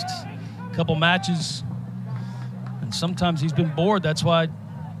the last couple matches, and sometimes he's been bored. That's why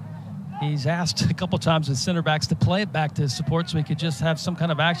he's asked a couple times the center backs to play it back to his support so he could just have some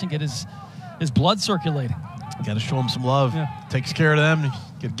kind of action, get his blood circulating. You got to show him some love. Yeah. Takes care of them.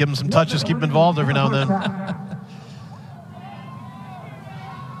 You give them some touches, keep them involved every now and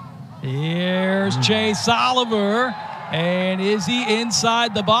then. Here's Chase Oliver. And is he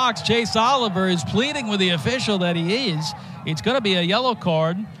inside the box? Chase Oliver is pleading with the official that he is. It's going to be a yellow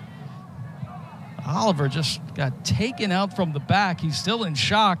card. Oliver just got taken out from the back. He's still in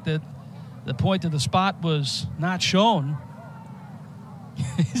shock that the point to the spot was not shown.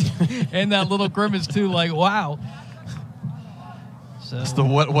 And that little grimace, too, like, wow. So, that's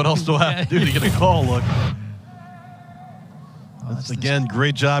what else do I have to do to get a call? Look. That's, again,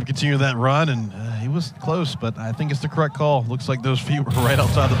 great job continuing that run, and he was close, but I think it's the correct call. Looks like those feet were right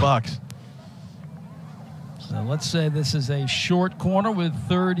outside the box. So let's say this is a short corner with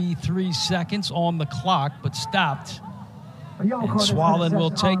 33 seconds on the clock, but stopped. And Swallen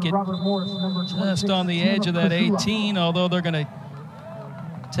will take it just on the edge of that 18, although they're going to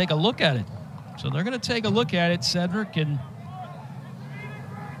take a look at it. So they're going to take a look at it, Cedric, and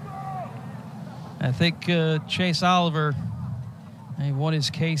I think Chase Oliver, he won his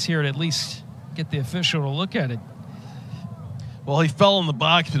case here to at least get the official to look at it. Well, he fell in the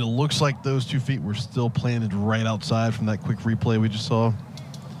box, but it looks like those 2 feet were still planted right outside from that quick replay we just saw.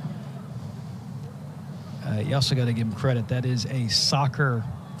 You also got to give him credit. That is a soccer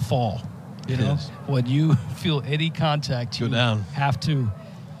fall. It is. When you feel any contact, you have to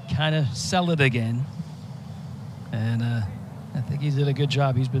kind of sell it again. And I think he did a good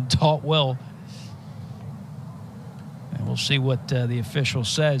job. He's been taught well. And we'll see what the official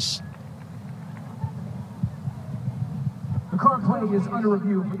says. The card play is under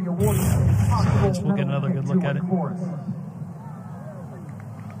review for the award. We'll get another good look at it.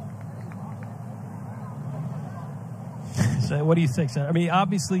 So what do you think, sir? I mean,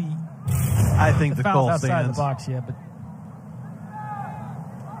 obviously, I think the call outside stands. the box, yeah,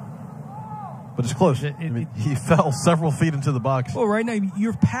 but it's close. He fell several feet into the box. Well, right now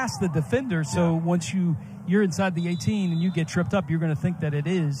you're past the defender, so once you're inside the 18 and you get tripped up, you're going to think that it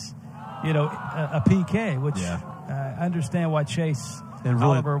is, a PK, which I understand why Chase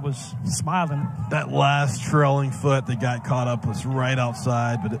Oliver was smiling. That last trailing foot that got caught up was right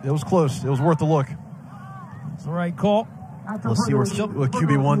outside, but it was close. It was worth a look. It's the right call. Let's see what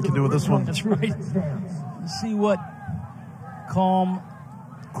QB1 can do with this one. That's right. Let's see what calm,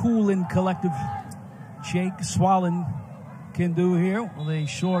 cool, and collective Jake Swallen can do here with a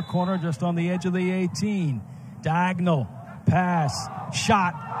short corner just on the edge of the 18. Diagonal pass,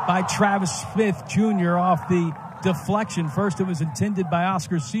 shot by Travis Smith Jr. off the deflection. First, it was intended by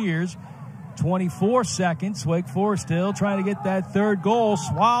Oscar Sears. 24 seconds. Wake Forest still trying to get that third goal.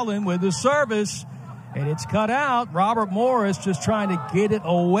 Swallen with the service. And it's cut out. Robert Morris just trying to get it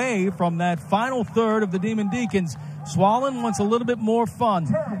away from that final third of the Demon Deacons. Swallen wants a little bit more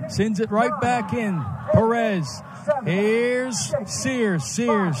fun. Sends it right back in. Perez. Here's Sears.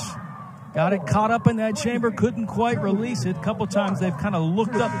 Sears got it caught up in that chamber. Couldn't quite release it. A couple times they've kind of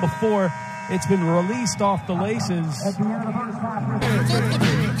looked up before it's been released off the laces.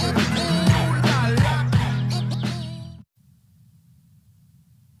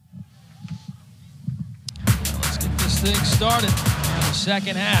 Thing started in the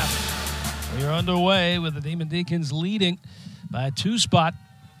second half. We are underway with the Demon Deacons leading by a 2-spot.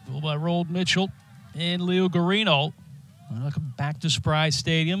 Goal by Rold Mitchell and Leo Garino. Welcome back to Surprise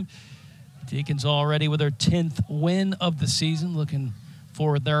Stadium. Deacons already with their 10th win of the season, looking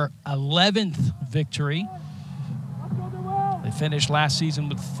for their 11th victory. They finished last season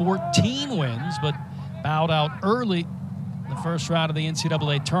with 14 wins, but bowed out early in the first round of the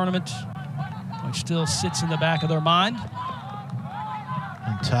NCAA tournament, which still sits in the back of their mind.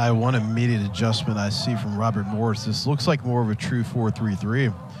 And Ty, one immediate adjustment I see from Robert Morris. This looks like more of a true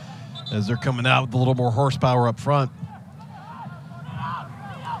 4-3-3 as they're coming out with a little more horsepower up front.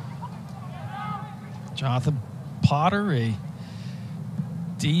 Jonathan Potter, a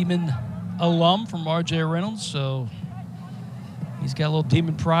Demon alum from R.J. Reynolds, so he's got a little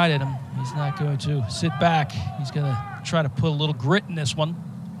Demon pride in him. He's not going to sit back. He's going to try to put a little grit in this one.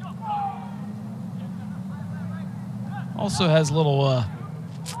 Also has a little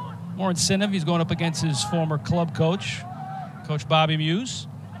more incentive. He's going up against his former club coach. Coach Bobby Muse.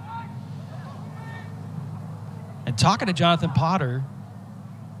 And talking to Jonathan Potter,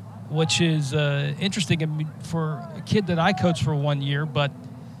 which is interesting for a kid that I coached for 1 year, but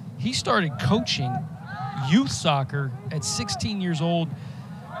he started coaching youth soccer at 16 years old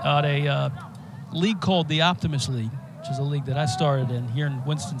at a league called the Optimist League, which is a league that I started in here in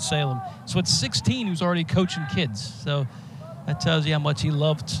Winston-Salem. So at 16, he was already coaching kids. So that tells you how much he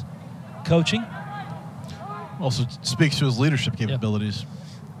loved coaching. Also speaks to his leadership capabilities.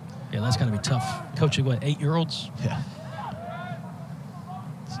 Yeah, that's got to be tough. Coaching, what, 8-year-olds? Yeah.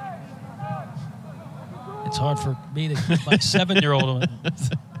 It's hard for me to get my 7-year-old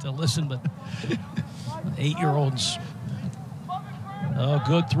to listen, but 8-year-olds. Oh,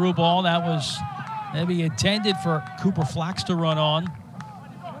 good through ball. That was maybe intended for Cooper Flax to run on.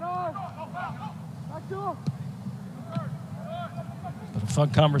 But a fun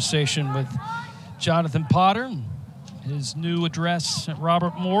conversation with Jonathan Potter, his new address at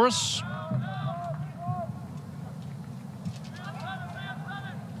Robert Morris.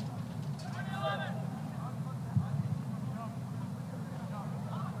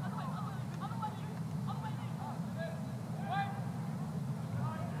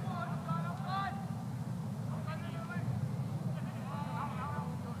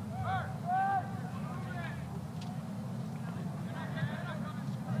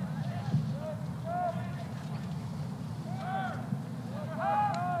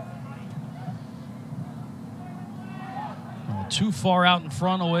 Too far out in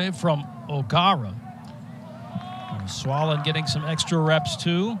front away from O'Gara. Swallen getting some extra reps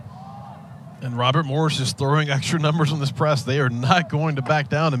too. And Robert Morris is throwing extra numbers on this press. They are not going to back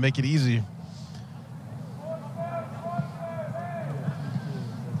down and make it easy.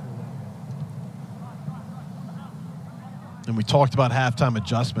 And we talked about halftime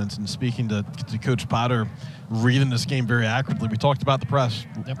adjustments, and speaking to Coach Potter, reading this game very accurately, we talked about the press.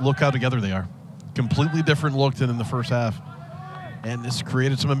 Yep. Look how together they are. Completely different look than in the first half. And this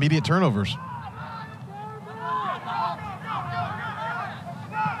created some immediate turnovers.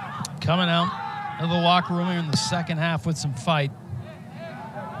 Coming out of the locker room here in the second half with some fight.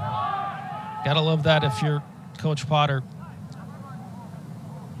 Gotta love that if you're Coach Potter.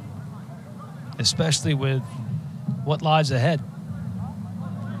 Especially with what lies ahead.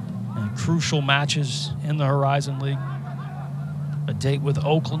 And crucial matches in the Horizon League. A date with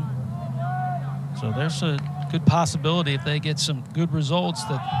Oakland. So there's a good possibility if they get some good results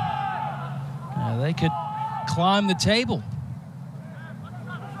that they could climb the table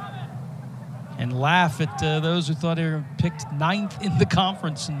and laugh at those who thought they were picked 9th in the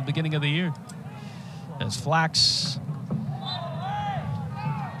conference in the beginning of the year. As Flax.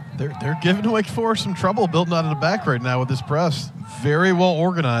 They're giving Wake Forest some trouble building out of the back right now with this press. Very well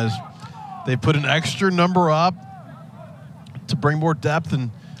organized. They put an extra number up to bring more depth, and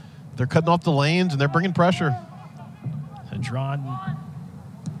they're cutting off the lanes, and they're bringing pressure. Hadron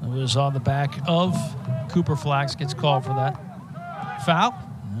was on the back of Cooper Flax, gets called for that foul.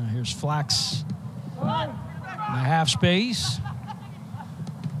 Here's Flax in the half space.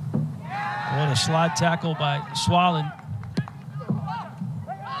 What a slide tackle by Swallen.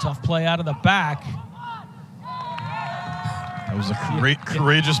 Tough play out of the back. That was a great,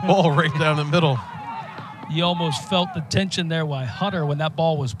 courageous ball right down the middle. You almost felt the tension there by Hunter when that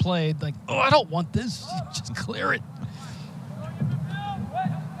ball was played. Like, oh, I don't want this. Just clear it.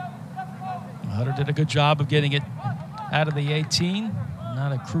 Hunter did a good job of getting it out of the 18.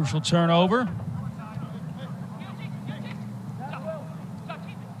 Not a crucial turnover.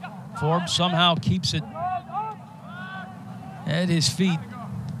 Forbes somehow keeps it at his feet.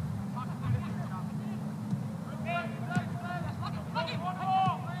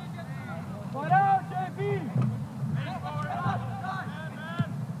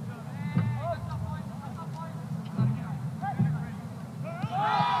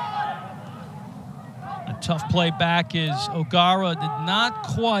 Tough play back is O'Gara did not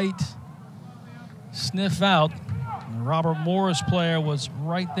quite sniff out. The Robert Morris player was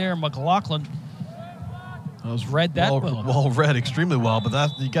right there. McLaughlin read that well. Well read, extremely well, but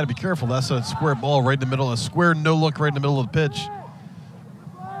that you got to be careful. That's a square ball right in the middle, a square no look right in the middle of the pitch.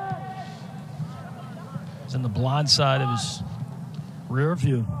 It's in the blind side of his rear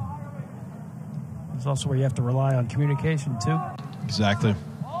view. It's also where you have to rely on communication too. Exactly.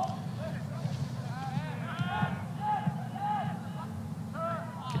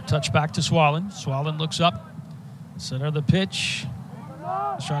 Touch back to Swallen. Swallen looks up. Center of the pitch.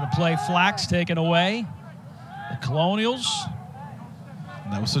 He's trying to play Flax, taken away. The Colonials.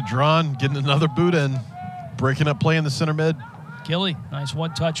 And that was a drawn, getting another boot in. Breaking up play in the center mid. Gilly, nice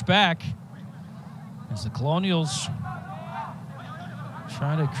one touch back. As the Colonials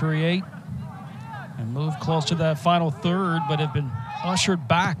trying to create and move close to that final third, but have been ushered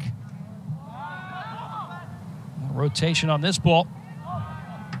back. Rotation on this ball.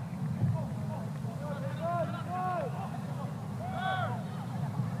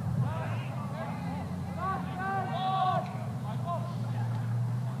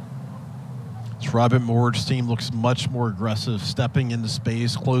 Robert Moore's team looks much more aggressive, stepping into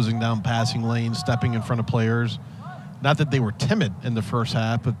space, closing down passing lanes, stepping in front of players. Not that they were timid in the first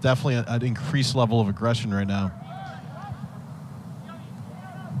half, but definitely an increased level of aggression right now.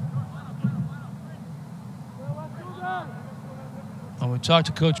 Well, we talked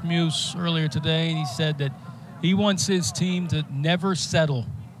to Coach Muse earlier today, and he said that he wants his team to never settle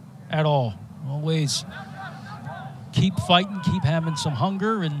at all. Always keep fighting, keep having some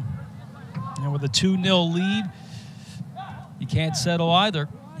hunger, and with a 2-0 lead, you can't settle either,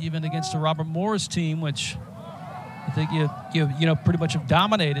 even against the Robert Morris team, which I think you pretty much have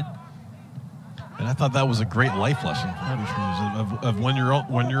dominated. And I thought that was a great life lesson of when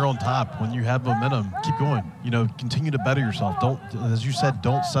you're on top, when you have momentum, keep going. Continue to better yourself. Don't, as you said,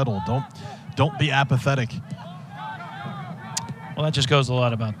 don't settle. Don't be apathetic. Well, that just goes a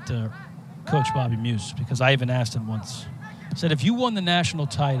lot about Coach Bobby Muse, because I even asked him once. I said, if you won the national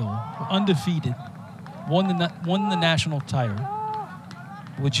title, undefeated, won the national title,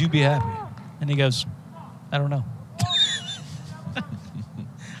 would you be happy? And he goes, I don't know.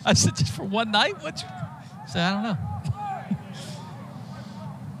 I said, just for one night? He said, I don't know.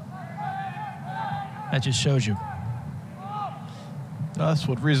 That just shows you. That's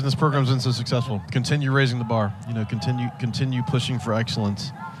what reason this program's been so successful. Continue raising the bar. Continue pushing for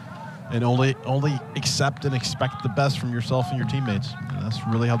excellence. And only accept and expect the best from yourself and your teammates. And that's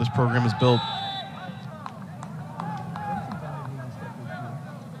really how this program is built.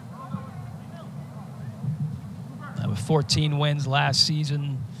 With 14 wins last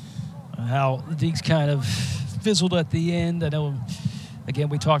season, how the league's kind of fizzled at the end. I know, again,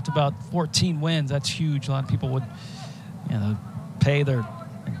 we talked about 14 wins. That's huge. A lot of people would,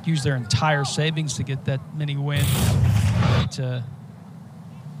 use their entire savings to get that many wins. But,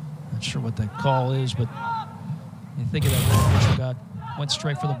 not sure what that call is, but you think of that Mitchell went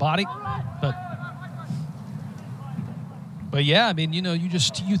straight for the body. But yeah, I mean, you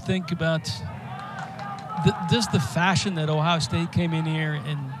think about the fashion that Ohio State came in here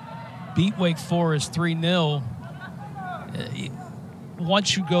and beat Wake Forest 3-0.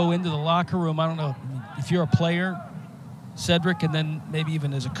 Once you go into the locker room, I don't know if you're a player, Cedric, and then maybe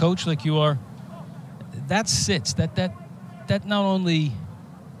even as a coach like you are, that sits. That not only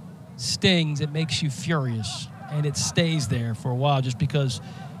stings, it makes you furious, and it stays there for a while just because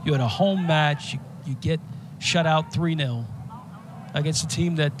you had a home match, you get shut out 3-0 against a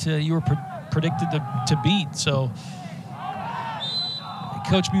team that you were predicted to beat. So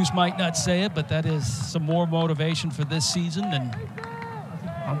Coach Muse might not say it, but that is some more motivation for this season, and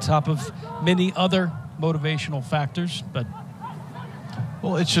on top of many other motivational factors. But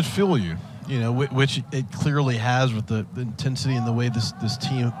well, it should fuel you. Which it clearly has with the intensity and the way this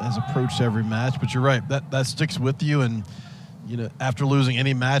team has approached every match. But you're right, that sticks with you. And, after losing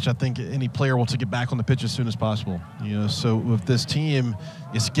any match, I think any player wants to get back on the pitch as soon as possible. So with this team,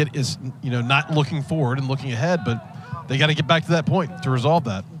 it's not looking forward and looking ahead, but they got to get back to that point to resolve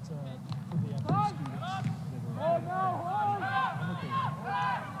that.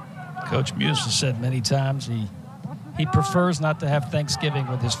 Coach Muse has said many times he prefers not to have Thanksgiving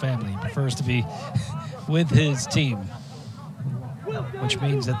with his family. He prefers to be with his team, which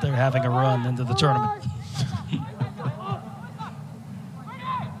means that they're having a run into the tournament.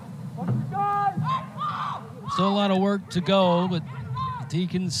 Still a lot of work to go, but the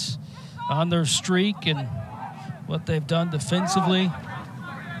Deacons on their streak and what they've done defensively.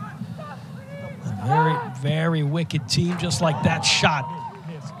 A very, very wicked team, just like that shot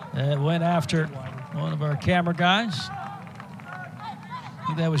that went after one of our camera guys. I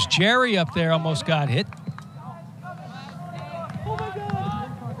think that was Jerry up there, almost got hit.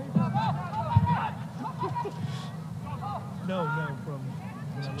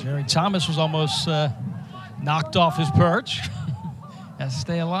 So Jerry Thomas was almost knocked off his perch. Has to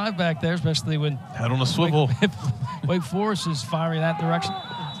stay alive back there, especially when head on a swivel. Wake Forest is firing that direction.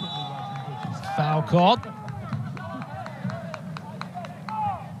 Foul called.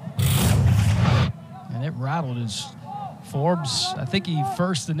 And it rattled his Forbes. I think he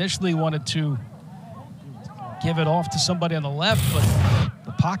first initially wanted to give it off to somebody on the left, but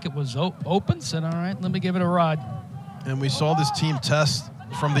the pocket was open. Said, all right, let me give it a ride. And we saw this team test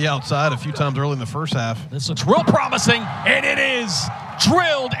from the outside a few times early in the first half. This looks real promising, and it is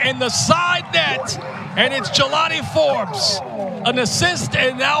drilled in the side net, and it's Jelani Forbes an assist,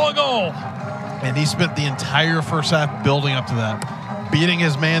 and now a goal. And he spent the entire first half building up to that, beating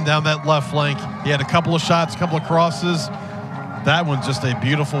his man down that left flank. He had a couple of shots, a couple of crosses. That one's just a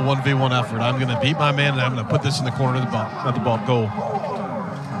beautiful 1v1 effort. I'm going to beat my man, and I'm going to put this in the corner of the ball, at the ball goal.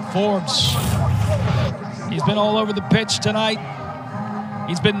 Forbes, he's been all over the pitch tonight.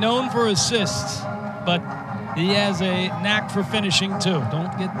 He's been known for assists, but he has a knack for finishing too.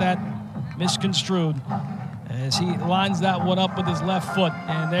 Don't get that misconstrued as he lines that one up with his left foot,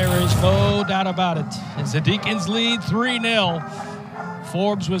 and there is no doubt about it. As the Deacons lead 3-0.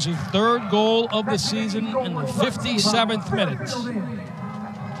 Forbes was his third goal of the season in the 57th minute.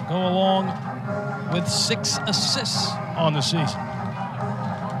 Go along with 6 assists on the season.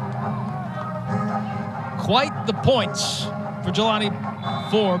 Quite the points for Jelani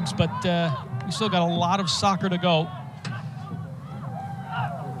Forbes, but we still got a lot of soccer to go.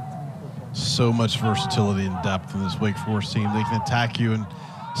 So much versatility and depth in this Wake Forest team. They can attack you in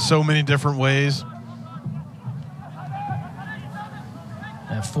so many different ways.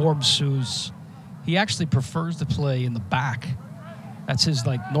 Forbes, he actually prefers to play in the back. That's his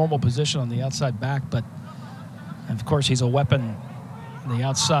normal position on the outside back, but of course he's a weapon in the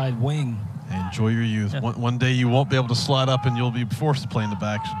outside wing. Enjoy your youth. Yeah. One day you won't be able to slide up and you'll be forced to play in the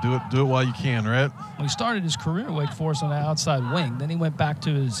back. So do it while you can, right? Well, he started his career at Wake Forest on the outside wing. Then he went back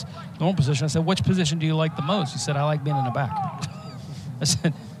to his normal position. I said, which position do you like the most? He said, I like being in the back. I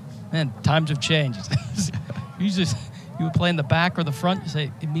said, man, times have changed. You would play in the back or the front, you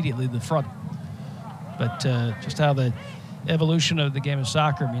say immediately the front. But just how the evolution of the game of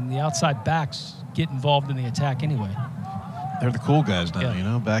soccer, I mean, the outside backs get involved in the attack anyway. They're the cool guys now, you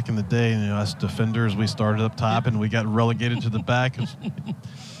know. Back in the day, us defenders, we started up top and we got relegated to the back.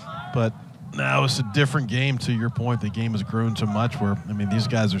 But now it's a different game, to your point. The game has grown so much where, I mean, these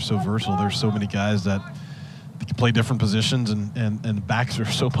guys are so versatile. There's so many guys that they can play different positions, and backs are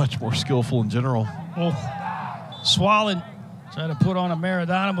so much more skillful in general. Well, Swallen trying to put on a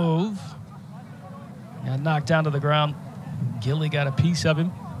Maradona move. Got knocked down to the ground. Gilly got a piece of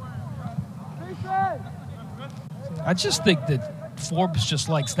him. I just think that Forbes just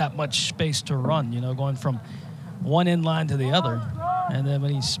likes that much space to run, going from one end line to the other. And then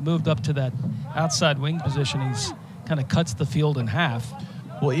when he's moved up to that outside wing position, he's kind of cuts the field in half.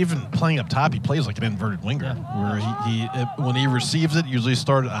 Well, even playing up top, he plays like an inverted winger, where he when he receives it, usually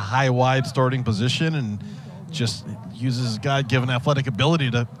start at a high, wide starting position and just uses his God-given athletic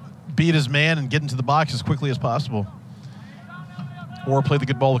ability to beat his man and get into the box as quickly as possible, or play the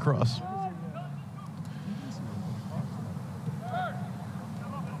good ball across.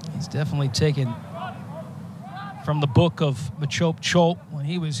 He's definitely taken from the book of Machop Chol when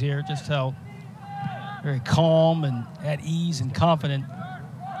he was here, just how very calm and at ease and confident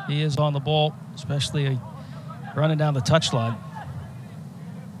he is on the ball, especially running down the touchline.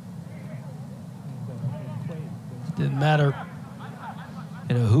 Didn't matter,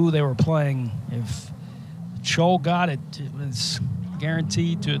 who they were playing. If Chol got it, it was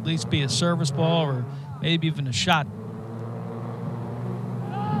guaranteed to at least be a service ball or maybe even a shot.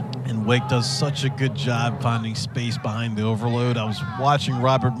 And Wake does such a good job finding space behind the overload. I was watching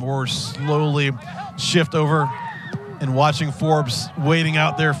Robert Moore slowly shift over and watching Forbes waiting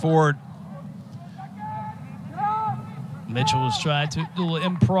out there forward. Mitchell was trying to do a little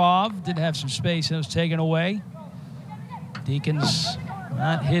improv, did have some space, and it was taken away. Deacons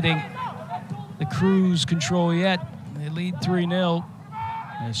not hitting the cruise control yet. They lead 3-0.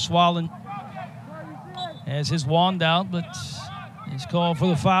 As Swallen has his wand out, but he's called for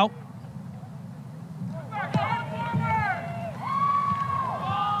the foul.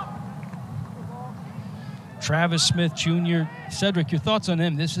 Travis Smith Jr. Cedric, your thoughts on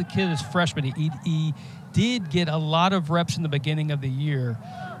him? This is a kid is freshman. He did get a lot of reps in the beginning of the year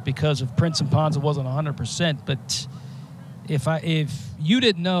because of Prince and Ponza wasn't 100%. But if you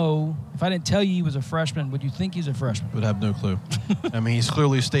didn't know, if I didn't tell you he was a freshman, would you think he's a freshman? Would have no clue. I mean, he's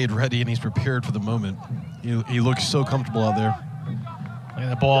clearly stayed ready and he's prepared for the moment. He looks so comfortable out there. Look at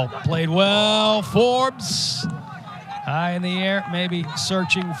the ball played well. Forbes high in the air, maybe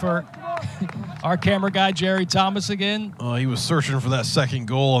searching for our camera guy, Jerry Thomas, again. Oh, he was searching for that second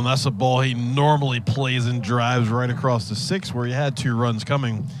goal, and that's a ball he normally plays and drives right across the 6 where he had 2 runs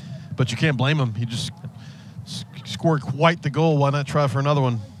coming. But you can't blame him. He just scored quite the goal. Why not try for another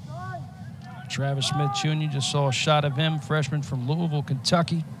one? Travis Smith Jr. just saw a shot of him, freshman from Louisville,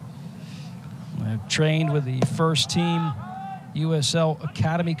 Kentucky. Trained with the first team USL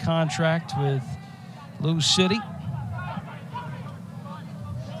Academy contract with Lou City.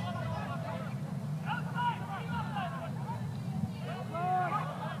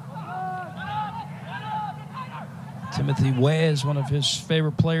 Timothy Way is one of his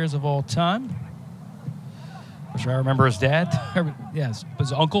favorite players of all time. Which I remember his dad. Yes,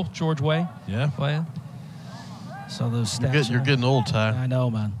 his uncle, George Way. Yeah. Way. So those stats. You're getting old, Ty. I know,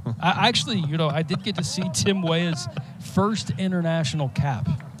 man. I actually, I did get to see Tim Weah's first international cap,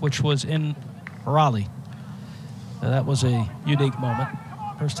 which was in Raleigh. So that was a unique moment.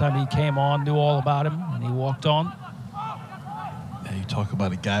 First time he came on, knew all about him, and he walked on. Yeah, you talk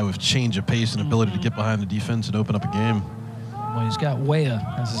about a guy with change of pace and ability to get behind the defense and open up a game. Well, he's got Weah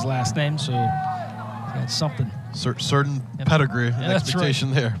as his last name, so he's got something. Certain pedigree and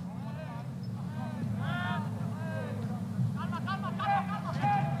expectation there.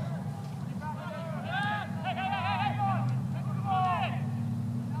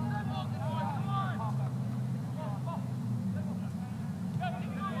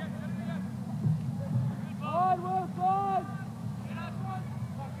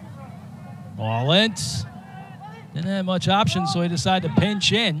 Wallent didn't have much option, so he decided to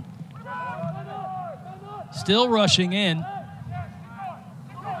pinch in. Still rushing in.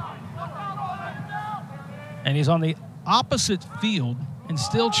 And he's on the opposite field and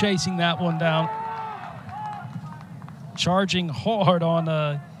still chasing that one down. Charging hard on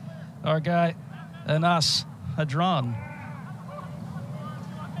our guy, Anas Hadran.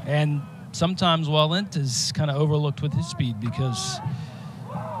 And sometimes Wallent is kind of overlooked with his speed because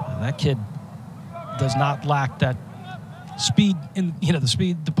that kid does not lack that speed in the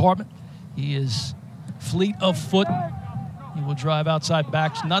speed department. He is fleet of foot. He will drive outside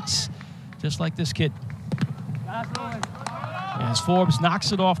backs nuts, just like this kid. As Forbes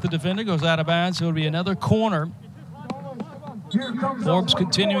knocks it off the defender, goes out of bounds. It will be another corner. Forbes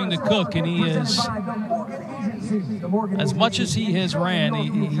continuing to cook, and he is, as much as he has ran,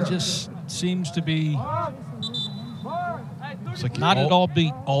 he just seems to be like not at all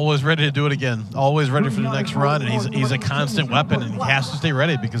beat. Always ready to do it again. Always ready for the next run, and he's a constant weapon, and he has to stay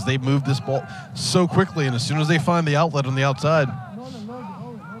ready because they move this ball so quickly, and as soon as they find the outlet on the outside.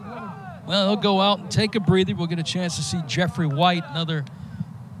 Well, he'll go out and take a breather. We'll get a chance to see Jeffrey White, another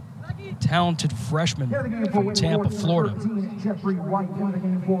talented freshman from Tampa, Florida.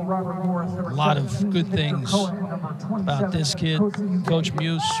 A lot of good things about this kid. Coach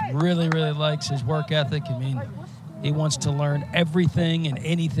Muse really, really likes his work ethic. I mean, he wants to learn everything and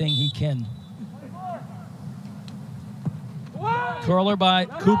anything he can. Curler by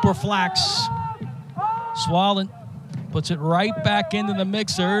Cooper Flax. Swallen puts it right back into the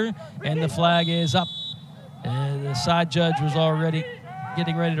mixer, and the flag is up. And the side judge was already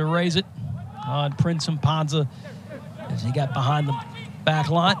getting ready to raise it on Prince Mpanza as he got behind the back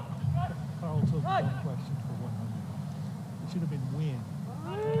line. It should have been win.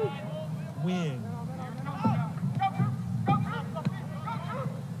 Win.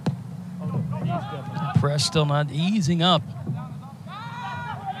 Press still not easing up.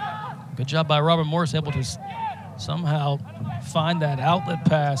 Good job by Robert Morris, able to somehow find that outlet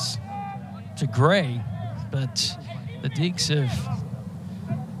pass to Gray, but the Deeks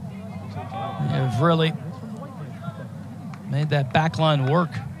have really made that back line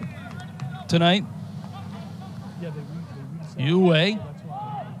work tonight. UA.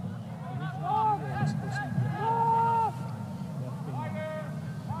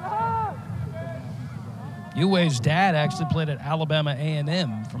 UA's dad actually played at Alabama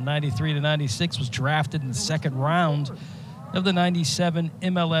A&M from 93 to 96, was drafted in the second round of the 97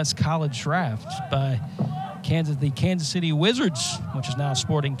 MLS college draft by the Kansas City Wizards, which is now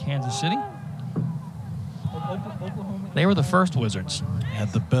Sporting Kansas City. They were the first Wizards.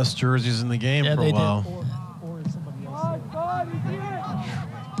 Had the best jerseys in the game for a while.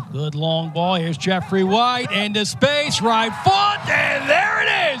 Good long ball. Here's Jeffrey White into space, right foot, and there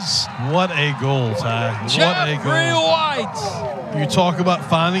it is. What a goal, Ty. What Jeffrey a goal. White. You talk about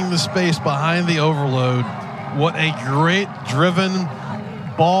finding the space behind the overload. What a great driven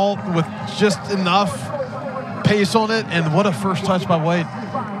ball with just enough pace on it, and what a first touch by White.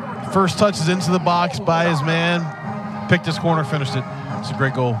 First touch is into the box by his man, picked his corner, finished it. It's a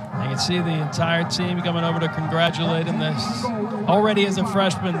great goal. I can see the entire team coming over to congratulate him. This already as a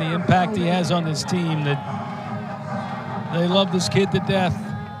freshman, the impact he has on this team, that they love this kid to death.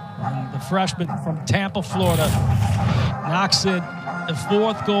 And the freshman from Tampa, Florida, knocks in the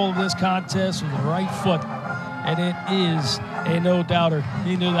fourth goal of this contest with the right foot, and it is a no-doubter.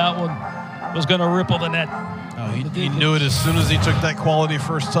 He knew that one was going to ripple the net. Oh, he knew it as soon as he took that quality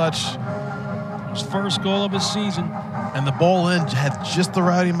first touch. His first goal of his season. And the ball in had just the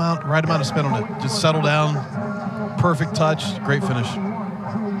right amount of spin on it. Just settled down, perfect touch, great finish.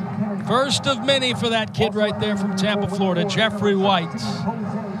 First of many for that kid right there from Tampa, Florida. Jeffrey White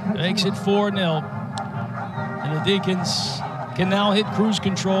makes it 4-0. And And the Deacons can now hit cruise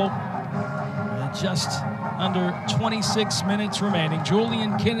control. Just under 26 minutes remaining.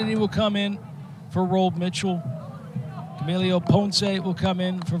 Julian Kennedy will come in for Rob Mitchell. Emilio Ponce will come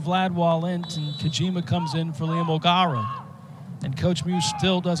in for Vlad Walent, and Kojima comes in for Liam O'Gara. And Coach Muse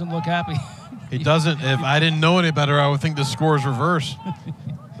still doesn't look happy. He doesn't. If I didn't know any better, I would think the score is reversed.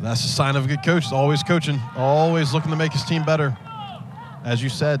 That's a sign of a good coach. He's always coaching, always looking to make his team better. As you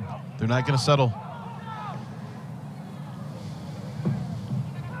said, they're not going to settle.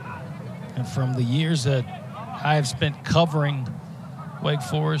 And from the years that I have spent covering Wake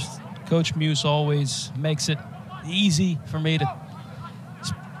Forest, Coach Muse always makes it easy for me to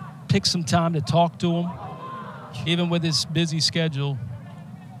pick some time to talk to him, even with his busy schedule.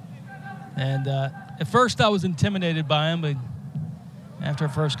 And at first I was intimidated by him, but after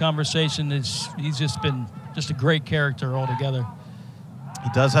our first conversation, he's just been just a great character altogether. He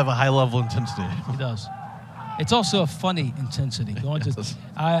does have a high level of intensity. He does. It's also a funny intensity.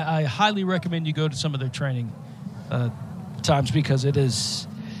 I highly recommend you go to some of their training times, because it is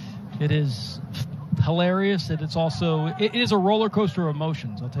hilarious, and it's also it is a roller coaster of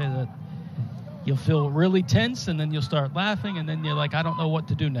emotions. I'll tell you that. You'll feel really tense, and then you'll start laughing, and then you're like, I don't know what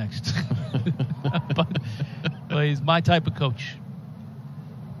to do next. but he's my type of coach.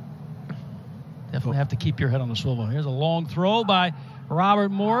 Definitely have to keep your head on the swivel. Here's a long throw by Robert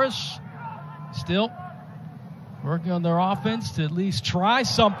Morris. Still working on their offense to at least try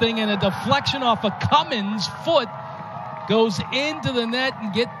something, and a deflection off of Cummins' foot goes into the net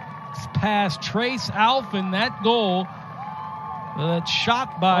and gets past Trace Alphen. That goal, that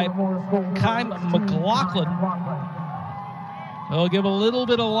shot by Kai McLaughlin, will give a little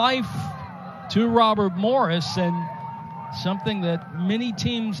bit of life to Robert Morris, and something that many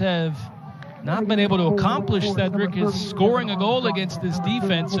teams have not been able to accomplish, Cedric, is scoring a goal against this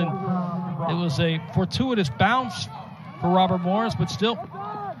defense. And it was a fortuitous bounce for Robert Morris, but still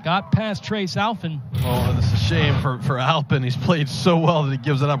got past Trace Alphen. Oh, this is a shame for Alphen. He's played so well that he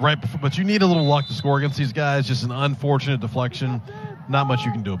gives it up right before. But you need a little luck to score against these guys. Just an unfortunate deflection. Not much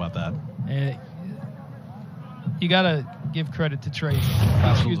you can do about that. You got to give credit to Trace.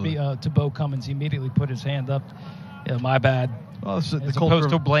 Excuse me, to Bo Cummins. He immediately put his hand up. Yeah, my bad. Well, as opposed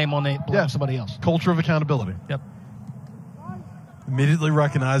to blame somebody else. Culture of accountability. Yep. Immediately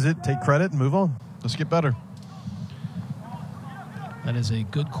recognize it, take credit, and move on. Let's get better. That is a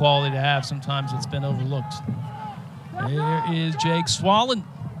good quality to have. Sometimes it's been overlooked. There is Jake Swallen.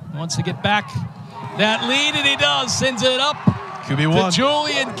 Wants to get back that lead, and he does. Sends it up QB1 to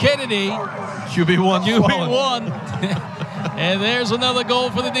Julian Kennedy. QB1. QB1. And there's another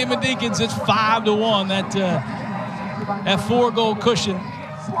goal for the Demon Deacons. It's 5-1. That 4-goal cushion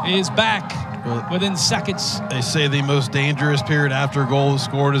is back within seconds. They say the most dangerous period after a goal is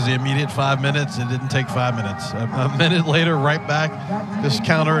scored is the immediate 5 minutes. It didn't take 5 minutes. A minute later, right back. This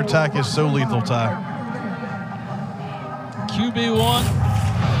counterattack is so lethal, Ty. QB1.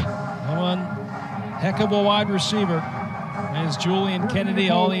 One heck of a wide receiver is Julian Kennedy.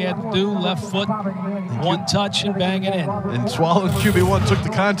 All he had to do, left foot, one touch, and bang it in. And Swallow QB1 took the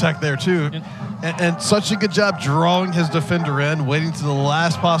contact there, too. And such a good job drawing his defender in, waiting to the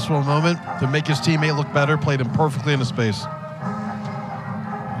last possible moment to make his teammate look better, played him perfectly into space.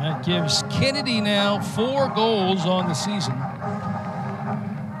 That gives Kennedy now 4 goals on the season.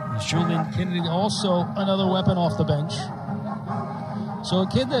 Julian Kennedy also another weapon off the bench. So a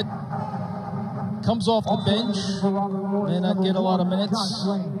kid that comes off the bench may not get a lot of minutes.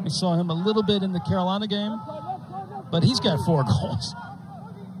 We saw him a little bit in the Carolina game, but he's got 4 goals.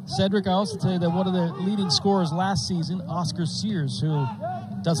 Cedric, I also tell you that one of the leading scorers last season, Oscar Sears, who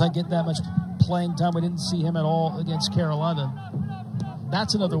doesn't get that much playing time. We didn't see him at all against Carolina.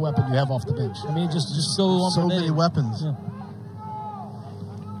 That's another weapon you have off the bench. I mean, just so many weapons. Yeah.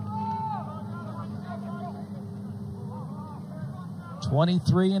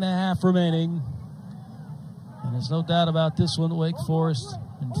 .23.5 remaining. And there's no doubt about this one. Wake Forest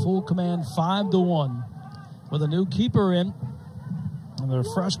in full command, 5-1, with a new keeper in. And their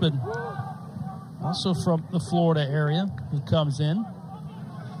freshman, also from the Florida area, who comes in,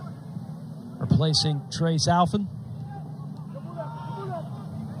 replacing Trace Alphen.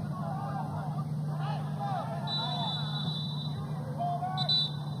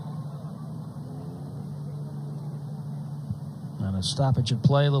 And a stoppage of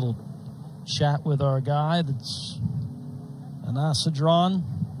play, a little chat with our guy, that's Anasadron,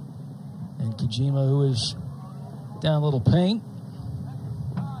 and Kojima, who is down a little paint.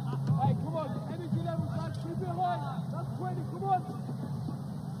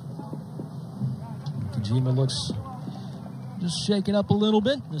 Kojima looks just shaken up a little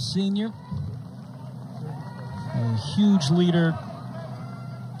bit, the senior. a huge leader,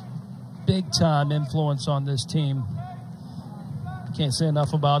 big-time influence on this team. Can't say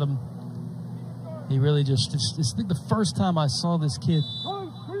enough about him. He really just, this is the first time I saw this kid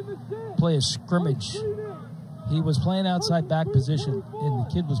play a scrimmage. He was playing outside back position, and the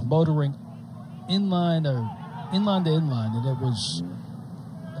kid was motoring inline to inline, and it was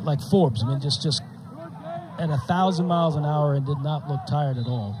like Forbes. I mean, just at 1,000 miles an hour and did not look tired at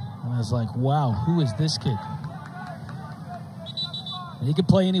all. And I was like, wow, who is this kid? And he can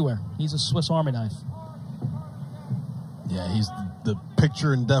play anywhere. He's a Swiss Army knife. Yeah, he's the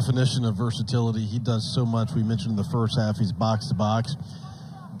picture and definition of versatility. He does so much. We mentioned in the first half, he's box to box.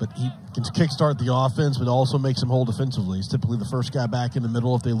 But he can kickstart the offense, but also makes him whole defensively. He's typically the first guy back in the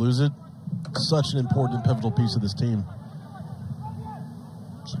middle if they lose it. Such an important, pivotal piece of this team.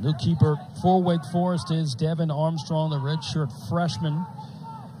 So new keeper for Wake Forest is Devin Armstrong, the redshirt freshman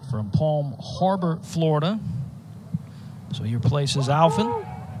from Palm Harbor, Florida. So he replaces Alphen.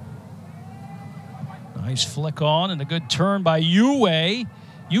 Nice flick on and a good turn by Uwe.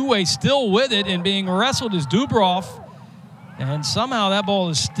 Uwe still with it and being wrestled is Dubroff. And somehow that ball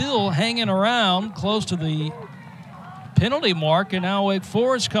is still hanging around close to the penalty mark. And now Wake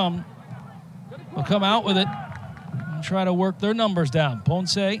Forest will come out with it and try to work their numbers down.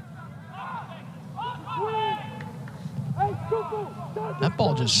 Ponce. That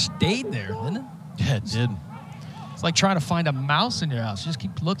ball just stayed there, didn't it? Yeah, it did. It's like trying to find a mouse in your house. You just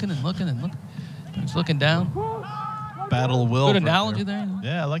keep looking and looking and looking. Just looking down. Battle of will. Good analogy there.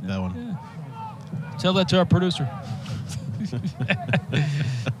 Yeah, I like that one. Yeah. Tell that to our producer.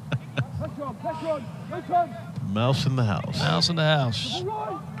 Mouse in the house. Mouse in the house.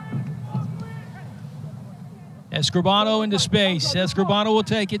 Escribano into space. Escribano will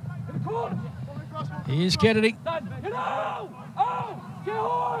take it. Here's Kennedy.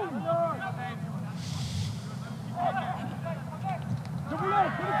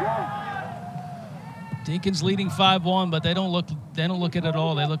 Deacon's leading 5-1, but they don't look it at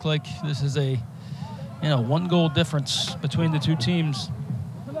all. They look like this is a one goal difference between the two teams.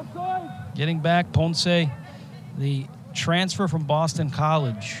 Getting back, Ponce, the transfer from Boston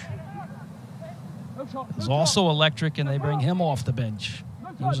College, is also electric, and they bring him off the bench.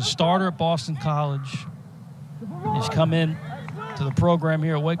 He was a starter at Boston College. He's come in to the program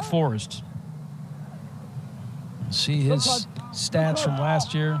here at Wake Forest. See his stats from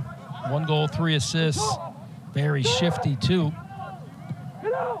last year. 1 goal, 3 assists. Very shifty, too.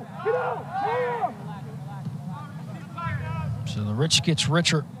 So the rich gets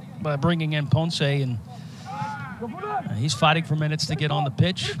richer by bringing in Ponce, and he's fighting for minutes to get on the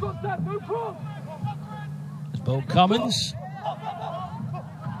pitch. There's Bo Cummins.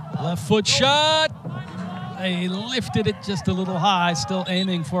 Left foot shot. He lifted it just a little high, still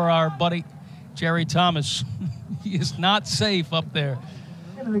aiming for our buddy Jerry Thomas. He is not safe up there.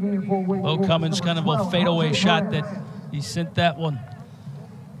 Bo Cummins, kind of a fadeaway shot that he sent that one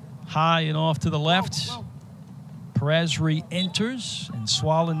high and off to the left. Perez re-enters, and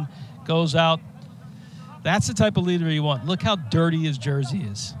Swallen goes out. That's the type of leader you want. Look how dirty his jersey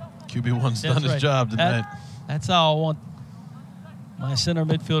is. QB1's done his job tonight. That's how I want my center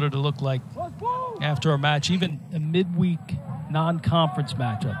midfielder to look like after a match, even a midweek non-conference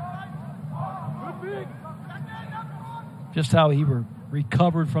matchup. Just how he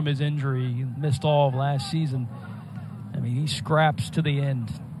recovered from his injury. He missed all of last season. I mean, he scraps to the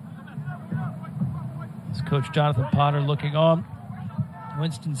end. As Coach Jonathan Potter looking on.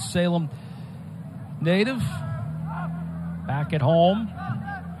 Winston-Salem native. Back at home.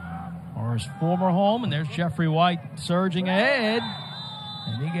 Or his former home. And there's Jeffrey White surging ahead.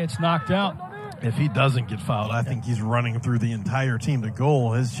 And he gets knocked out. If he doesn't get fouled, I think he's running through the entire team to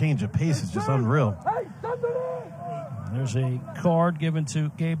goal. His change of pace is just unreal. There's a card given to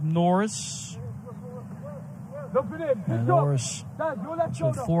Gabe Norris. And Norris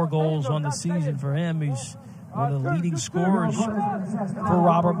with 4 goals on the season for him. He's one of the leading scorers for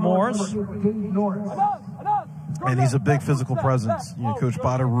Robert Morris. And he's a big physical presence. Coach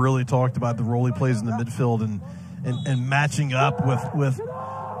Potter really talked about the role he plays in the midfield and matching up with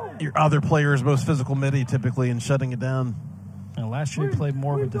your other players' most physical midi typically and shutting it down. Now, last year he played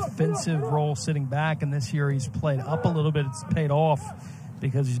more of a defensive role sitting back, and this year he's played up a little bit. It's paid off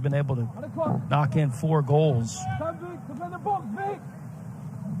because he's been able to knock in 4 goals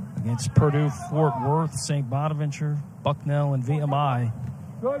against Purdue, Fort Worth, St. Bonaventure, Bucknell, and VMI.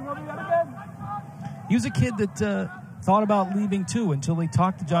 He was a kid that thought about leaving too until he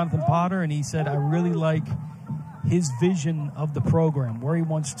talked to Jonathan Potter, and he said, I really like his vision of the program, where he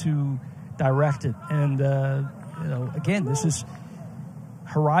wants to direct it. And again, this is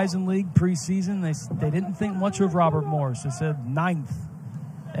Horizon League preseason, they didn't think much of Robert Morris. They said 9th.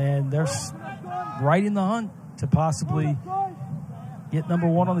 And they're right in the hunt to possibly get number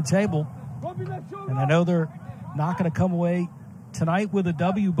 1 on the table. And I know they're not going to come away tonight with a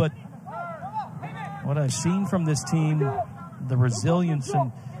W, but what I've seen from this team, the resilience,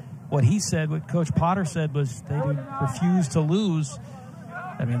 and what he said, what Coach Potter said, was they refuse to lose.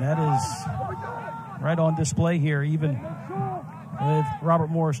 I mean, that is right on display here, even with Robert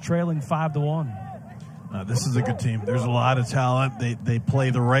Morris trailing 5-1. This is a good team. There's a lot of talent. They play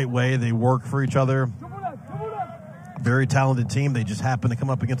the right way. They work for each other. Very talented team. They just happen to come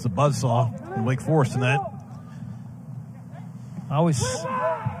up against the buzzsaw in Wake Forest tonight. I always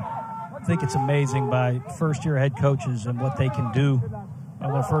think it's amazing by first-year head coaches and what they can do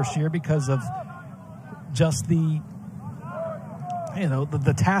on their first year because of just the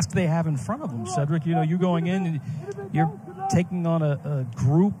task they have in front of them. Cedric, you're going in and you're taking on a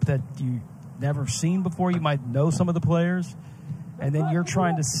group that you never seen before. You might know some of the players, and then you're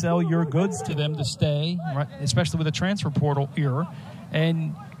trying to sell your goods to them to stay, right? Especially with the transfer portal era,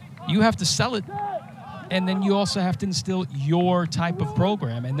 and you have to sell it, and then you also have to instill your type of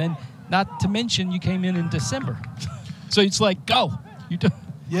program, and then not to mention you came in December. So it's like, go. You do.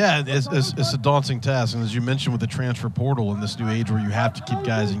 Yeah, it's a daunting task, and as you mentioned with the transfer portal in this new age where you have to keep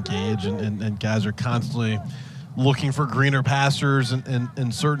guys engaged and guys are constantly looking for greener pastures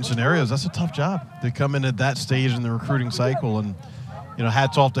in certain scenarios, that's a tough job to come in at that stage in the recruiting cycle. And,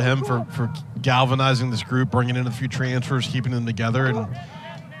 hats off to him for galvanizing this group, bringing in a few transfers, keeping them together. And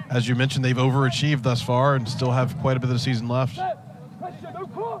as you mentioned, they've overachieved thus far and still have quite a bit of the season left.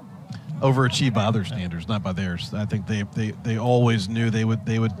 Overachieved by other standards, not by theirs. I think they always knew they would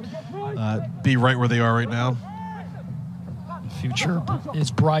be right where they are right now. The future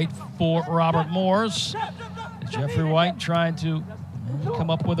is bright for Robert Morris. Jeffrey White trying to come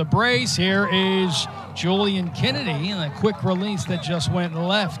up with a brace. Here is Julian Kennedy, and a quick release that just went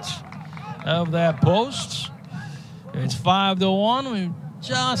left of that post. It's 5-1. We're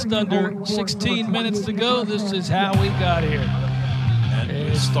just under 16 minutes to go. This is how we got here. And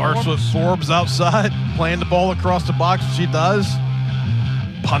it starts with Forbes outside, playing the ball across the box, which she does,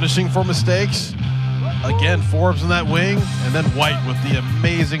 punishing for mistakes. Again, Forbes in that wing, and then White with the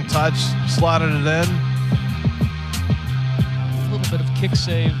amazing touch, slotted it in. Bit of kick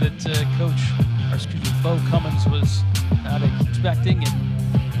save that Bo Cummins was not expecting,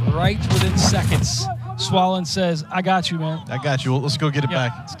 and right within seconds, Swallen says, "I got you, man. I got you. Let's go get it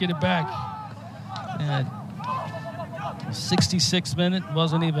back. Let's get it back." And 66th minute,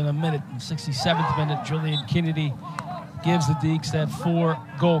 wasn't even a minute. 67th minute, Julian Kennedy gives the Deeks that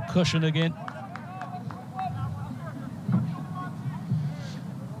 4-goal cushion again.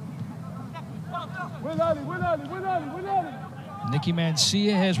 Nikki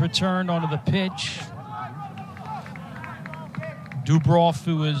Mancia has returned onto the pitch. Dubroff,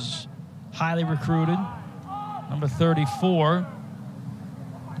 who is highly recruited, number 34,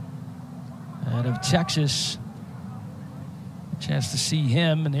 out of Texas. A chance to see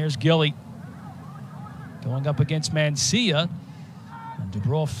him, and there's Gilly going up against Mancia. And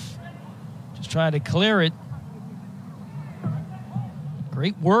Dubroff just trying to clear it.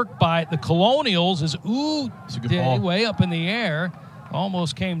 Great work by the Colonials as Uday way up in the air.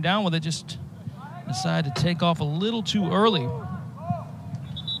 Almost came down with it, just decided to take off a little too early.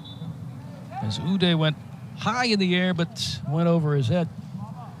 As Uday went high in the air but went over his head.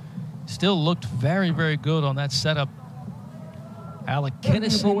 Still looked very, very good on that setup. Alec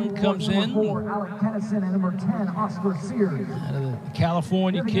Kennison comes in. Alec Kennison and number 10, Oscar Sears. Out of the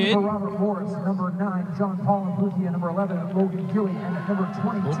California kid. Robert Morris, number 9, John Paul Mbuthia, number 11, Logan Gilly, and number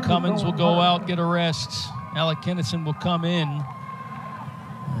 22. Will Cummins will go out, get a rest. Alec Kennison will come in.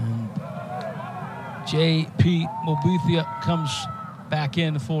 And J.P. Mbuthia comes back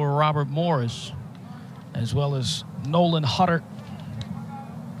in for Robert Morris, as well as Nolan Hutter.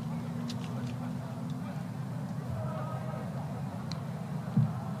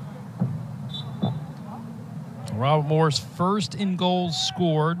 Robert Morris first in goals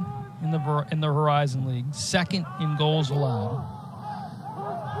scored in the Horizon League, second in goals allowed.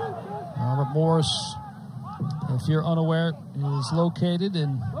 Robert Morris, if you're unaware, is located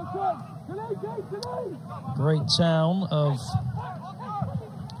in the great town of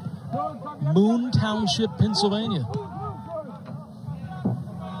Moon Township, Pennsylvania.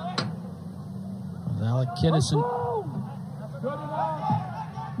 With Alec Kennison.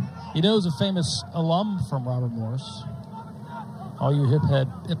 You know, he's a famous alum from Robert Morris. All you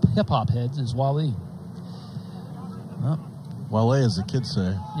hip-hop heads is Wale. Well, Wale, as the kids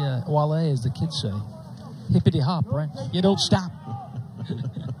say. Yeah, Wale, as the kids say. Hippity-hop, right? You don't stop.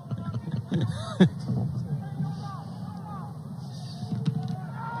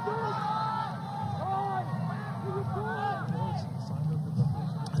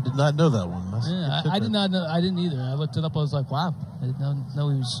 I did not know that one. Yeah, I did not know. I didn't either. I looked it up. I was like, wow. I didn't know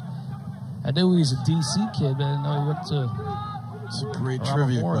he was. I knew he was a DC kid, but I didn't know he went to. It's a great Robert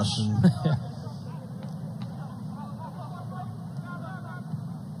trivia Morris. question.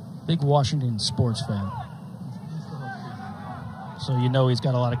 Big Washington sports fan. So you know he's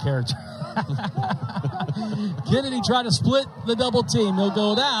got a lot of character. Kennedy tried to split the double team. They'll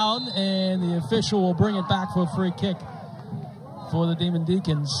go down, and the official will bring it back for a free kick for the Demon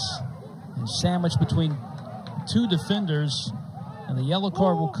Deacons. And sandwiched between two defenders, and the yellow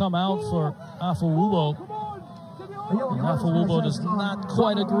card will come out for Afawubo. And Afawubo does not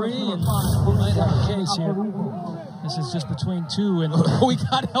quite agree, and we might have a case here. This is just between two, and we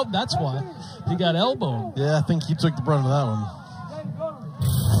got help. That's why he got elbowed. Yeah, I think he took the brunt of that one.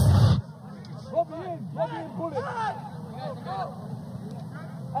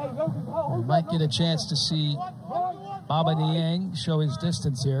 We might get a chance to see Baba Niang show his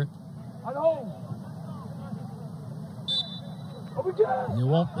distance here. And you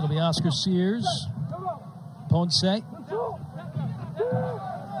won't. It'll be Oscar Sears. Ponce.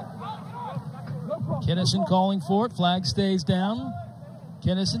 Kinnison calling for it. Flag stays down.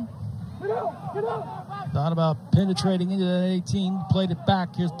 Kinnison thought about penetrating into that 18. Played it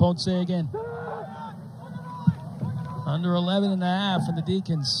back. Here's Ponce again. Under 11 and a half, and the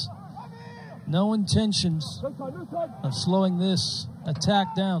Deacons. No intentions of slowing this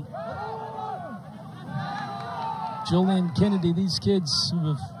attack down. Julian Kennedy, these kids who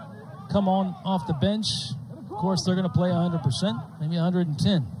have come on off the bench, of course, they're going to play 100%, maybe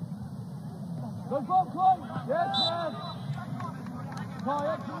 110.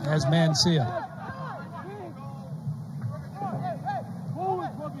 As Mancia.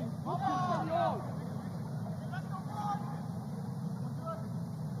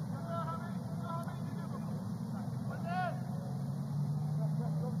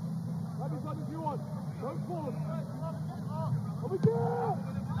 Over here!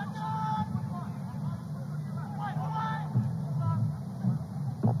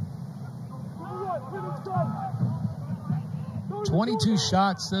 22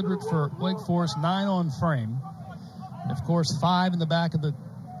 shots, Cedric, for Wake Forest, 9 on frame. And of course, 5 in the back of the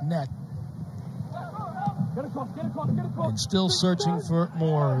net. And still searching for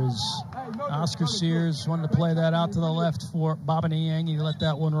more is Oscar Sears. Wanted to play that out to the left for Baba Niang. He let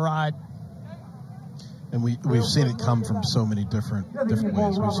that one ride. And we've seen it come from so many different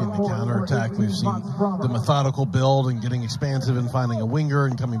ways. We've seen the counterattack. We've seen the methodical build and getting expansive and finding a winger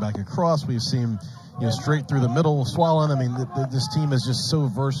and coming back across. We've seen, straight through the middle, swallowing. I mean, this team is just so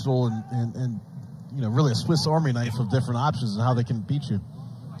versatile and really a Swiss Army knife of different options and how they can beat you.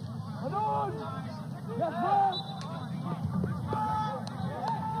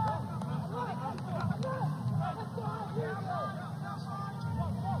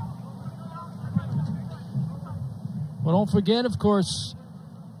 Well, don't forget, of course,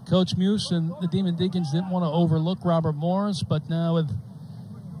 Coach Muse and the Demon Deacons didn't want to overlook Robert Morris, but now with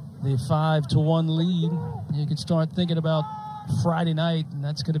the 5-1 lead, you can start thinking about Friday night, and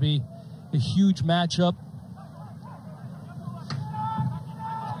that's going to be a huge matchup.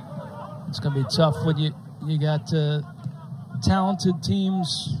 It's going to be tough when you got talented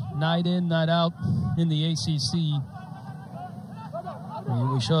teams night in, night out in the ACC.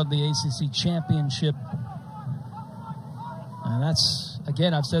 We showed the ACC championship. And that's,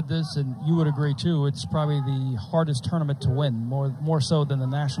 again, I've said this, and you would agree too, it's probably the hardest tournament to win, more so than the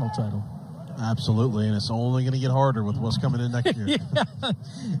national title. Absolutely, and it's only going to get harder with what's coming in next year.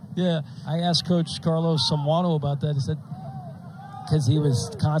 Yeah, I asked Coach Carlos Samuano about that. He said, because he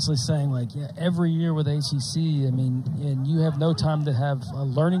was constantly saying, every year with ACC, and you have no time to have a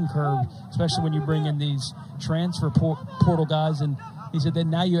learning curve, especially when you bring in these transfer portal guys. And he said, then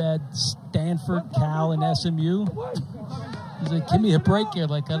now you add Stanford, Cal, and SMU. He's like, give me a break here.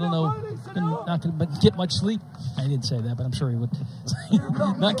 I don't know, I'm not going to get much sleep. I didn't say that, but I'm sure he would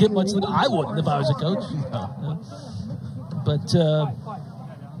not get much sleep. I wouldn't if I was a coach. But,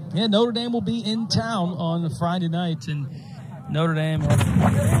 Notre Dame will be in town on Friday night. And Notre Dame has a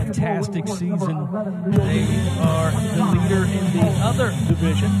fantastic season. They are the leader in the other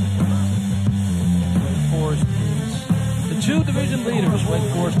division. Wake Forest is the two division leaders, Wake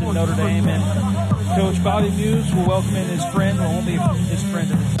Forest and Notre Dame. And Coach Bobby Muse will welcome in his friend, will only his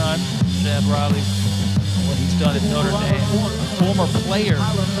friend at the time, Chad Riley, what he's done at Notre Dame. A former player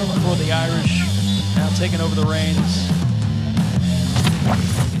for the Irish, now taking over the reins.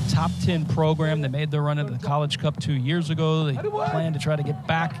 A top 10 program. They made their run into the College Cup 2 years ago. They plan to try to get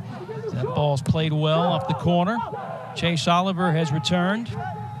back. That ball's played well off the corner. Chase Oliver has returned.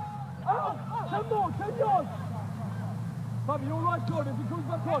 Fabi, you're right, God. If he comes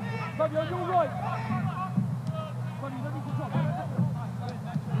back on. Fabi, you're right. Fabi, let me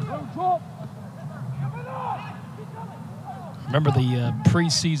drop. Remember the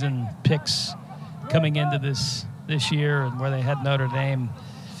preseason picks coming into this year and where they had Notre Dame.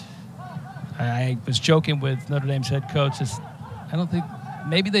 I was joking with Notre Dame's head coach. I don't think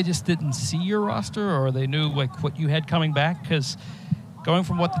maybe they just didn't see your roster, or they knew like what you had coming back, because going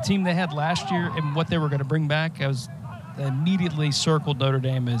from what the team they had last year and what they were going to bring back, I immediately circled Notre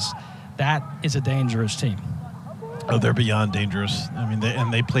Dame as that is a dangerous team. Oh, they're beyond dangerous. I mean,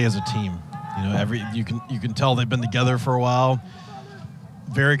 they play as a team. You know, you can tell they've been together for a while.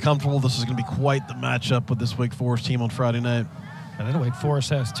 Very comfortable. This is going to be quite the matchup with this Wake Forest team on Friday night. And then Wake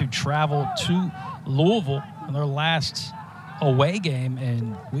Forest has to travel to Louisville in their last away game,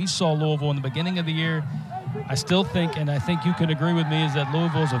 and we saw Louisville in the beginning of the year. I still think, and I think you can agree with me, is that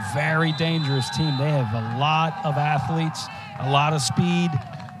Louisville is a very dangerous team. They have a lot of athletes, a lot of speed.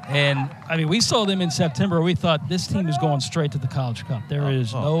 And, I mean, we saw them in September. We thought this team is going straight to the College Cup. There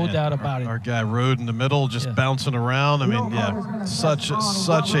is no doubt about it. Our guy rode in the middle, just bouncing around. I mean, yeah, such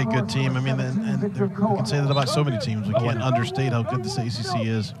a good team. I mean, and we can say that about so many teams. We can't understate how good this ACC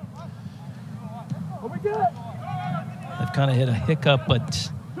is. They've kind of hit a hiccup,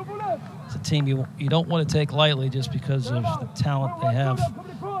 but it's a team you don't want to take lightly just because of the talent they have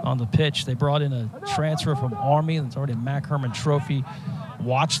on the pitch. They brought in a transfer from Army that's already a Mac Herman Trophy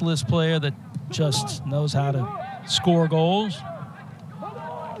watch list player that just knows how to score goals.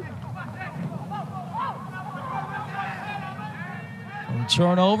 A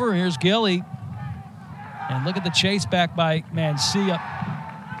turnover. Here's Gilly. And look at the chase back by Mancia.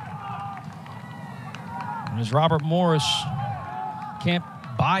 And as Robert Morris can't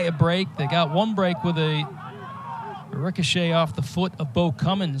buy a break. They got one break with a ricochet off the foot of Bo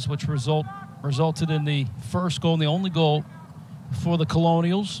Cummins, which resulted in the first goal and the only goal for the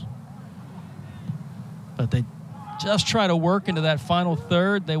Colonials. But they just try to work into that final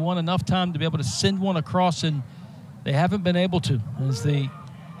third. They want enough time to be able to send one across, and they haven't been able to, as the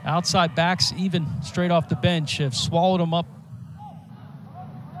outside backs, even straight off the bench, have swallowed them up.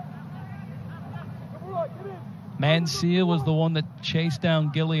 Mancia was the one that chased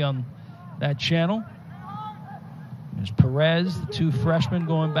down Gilly on that channel. There's Perez, the two freshmen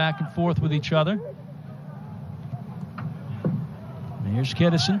going back and forth with each other. And here's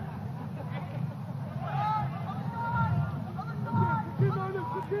Kiddison.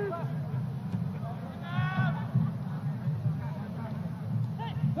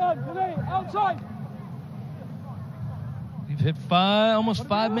 Outside. We've hit almost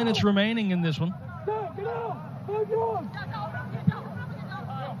 5 minutes remaining in this one.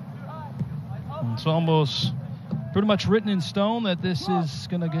 It's almost pretty much written in stone that this is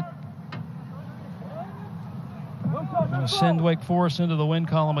going to send Wake Forest into the win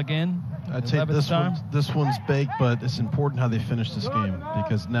column again. I'd say this one's baked, but it's important how they finish this game,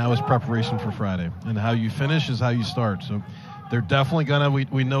 because now is preparation for Friday, and how you finish is how you start. So they're definitely going to,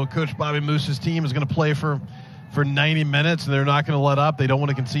 we know Coach Bobby Moose's team is going to play for 90 minutes, and they're not going to let up. They don't want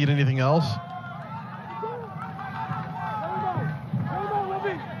to concede anything else.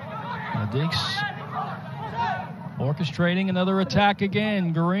 Deeks orchestrating another attack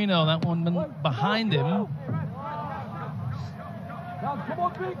again. Garino, that one behind him. Come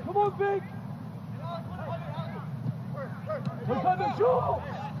on, Big. Come on, Big.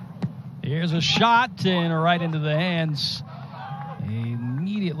 Here's a shot, and right into the hands.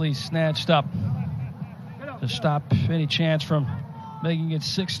 Immediately snatched up to stop any chance from making it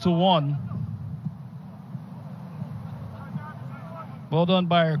 6-1. Well done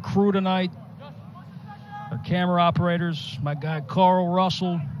by our crew tonight. Our camera operators, my guy Carl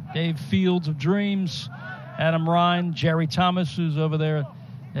Russell, Dave Fields of Dreams, Adam Ryan, Jerry Thomas, who's over there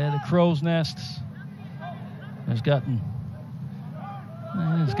at the Crow's Nest. Has gotten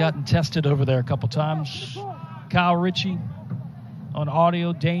tested over there a couple times. Kyle Ritchie on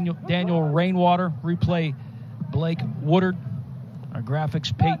audio, Daniel Rainwater, replay Blake Woodard, our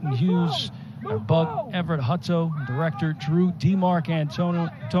graphics Peyton Hughes, our bug Everett Hutto, director Drew DeMarc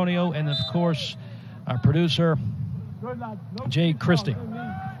Antonio, and of course our producer Jay Christie.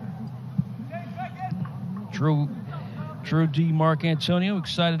 Drew DeMarc Antonio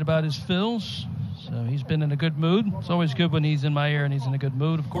excited about his fills, so he's been in a good mood. It's always good when he's in my ear and he's in a good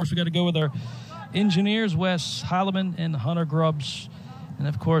mood. Of course, we got to go with our engineers, Wes Heileman and Hunter Grubbs, and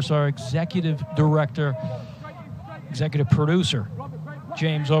of course our executive producer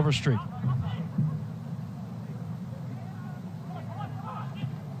James Overstreet.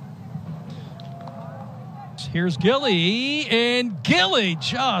 Here's Gilly, and Gilly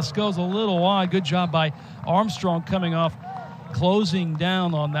just goes a little wide. Good job by Armstrong coming off, closing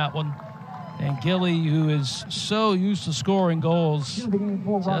down on that one. And Gilly, who is so used to scoring goals,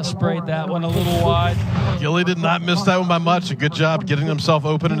 just sprayed that one a little wide. Gilly did not miss that one by much. A good job getting himself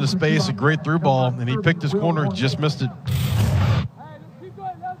open into space. A great through ball, and he picked his corner, just missed it.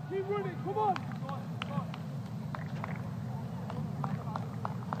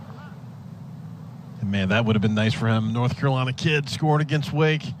 And man, that would have been nice for him. North Carolina kid scoring against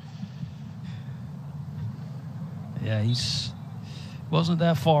Wake. Yeah, he's wasn't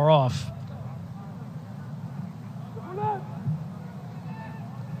that far off.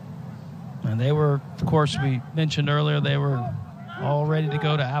 And they were, of course, we mentioned earlier, they were all ready to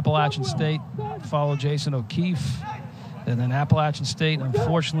go to Appalachian State, follow Jason O'Keefe. And then Appalachian State,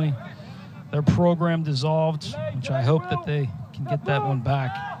 unfortunately, their program dissolved, which I hope that they can get that one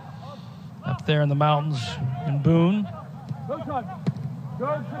back up there in the mountains in Boone.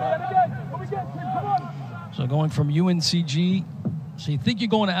 So going from UNCG, so you think you're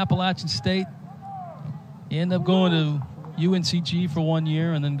going to Appalachian State, you end up going to UNCG for 1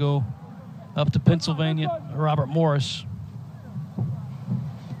 year and then go up to Pennsylvania, Robert Morris.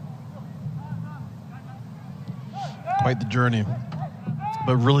 Quite the journey.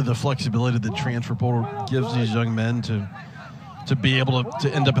 But really the flexibility that transfer portal gives these young men to be able to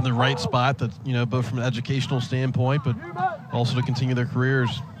end up in the right spot, that, you know, both from an educational standpoint, but also to continue their careers.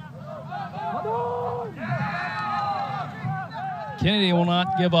 Kennedy will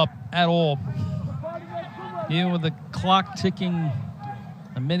not give up at all. Even with the clock ticking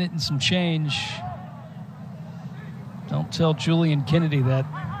a minute and some change. Don't tell Julian Kennedy that.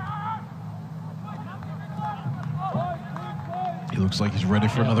 He looks like he's ready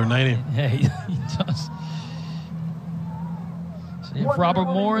for another 90. Yeah, he does. See if Robert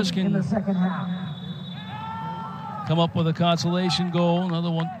Morris can come up with a consolation goal.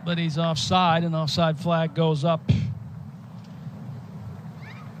 Another one, but he's offside. An offside flag goes up.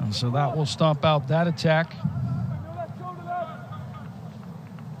 And so that will stomp out that attack.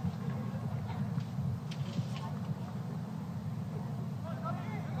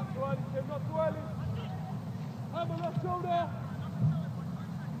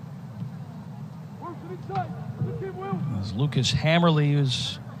 As Lucas Hammerly,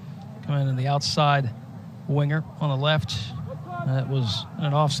 who's coming in the outside winger on the left. That was in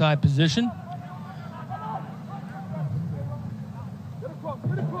an offside position.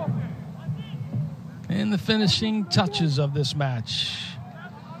 And the finishing touches of this match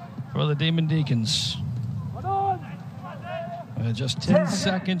for the Demon Deacons. Just 10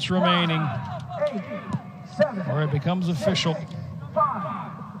 seconds remaining where it becomes official.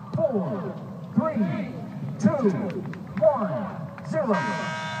 5, 4, 3, 2, 1, 0.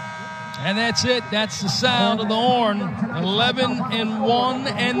 And that's it. That's the sound of the horn.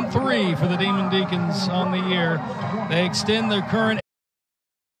 11-1-3 for the Demon Deacons on the year. They extend their current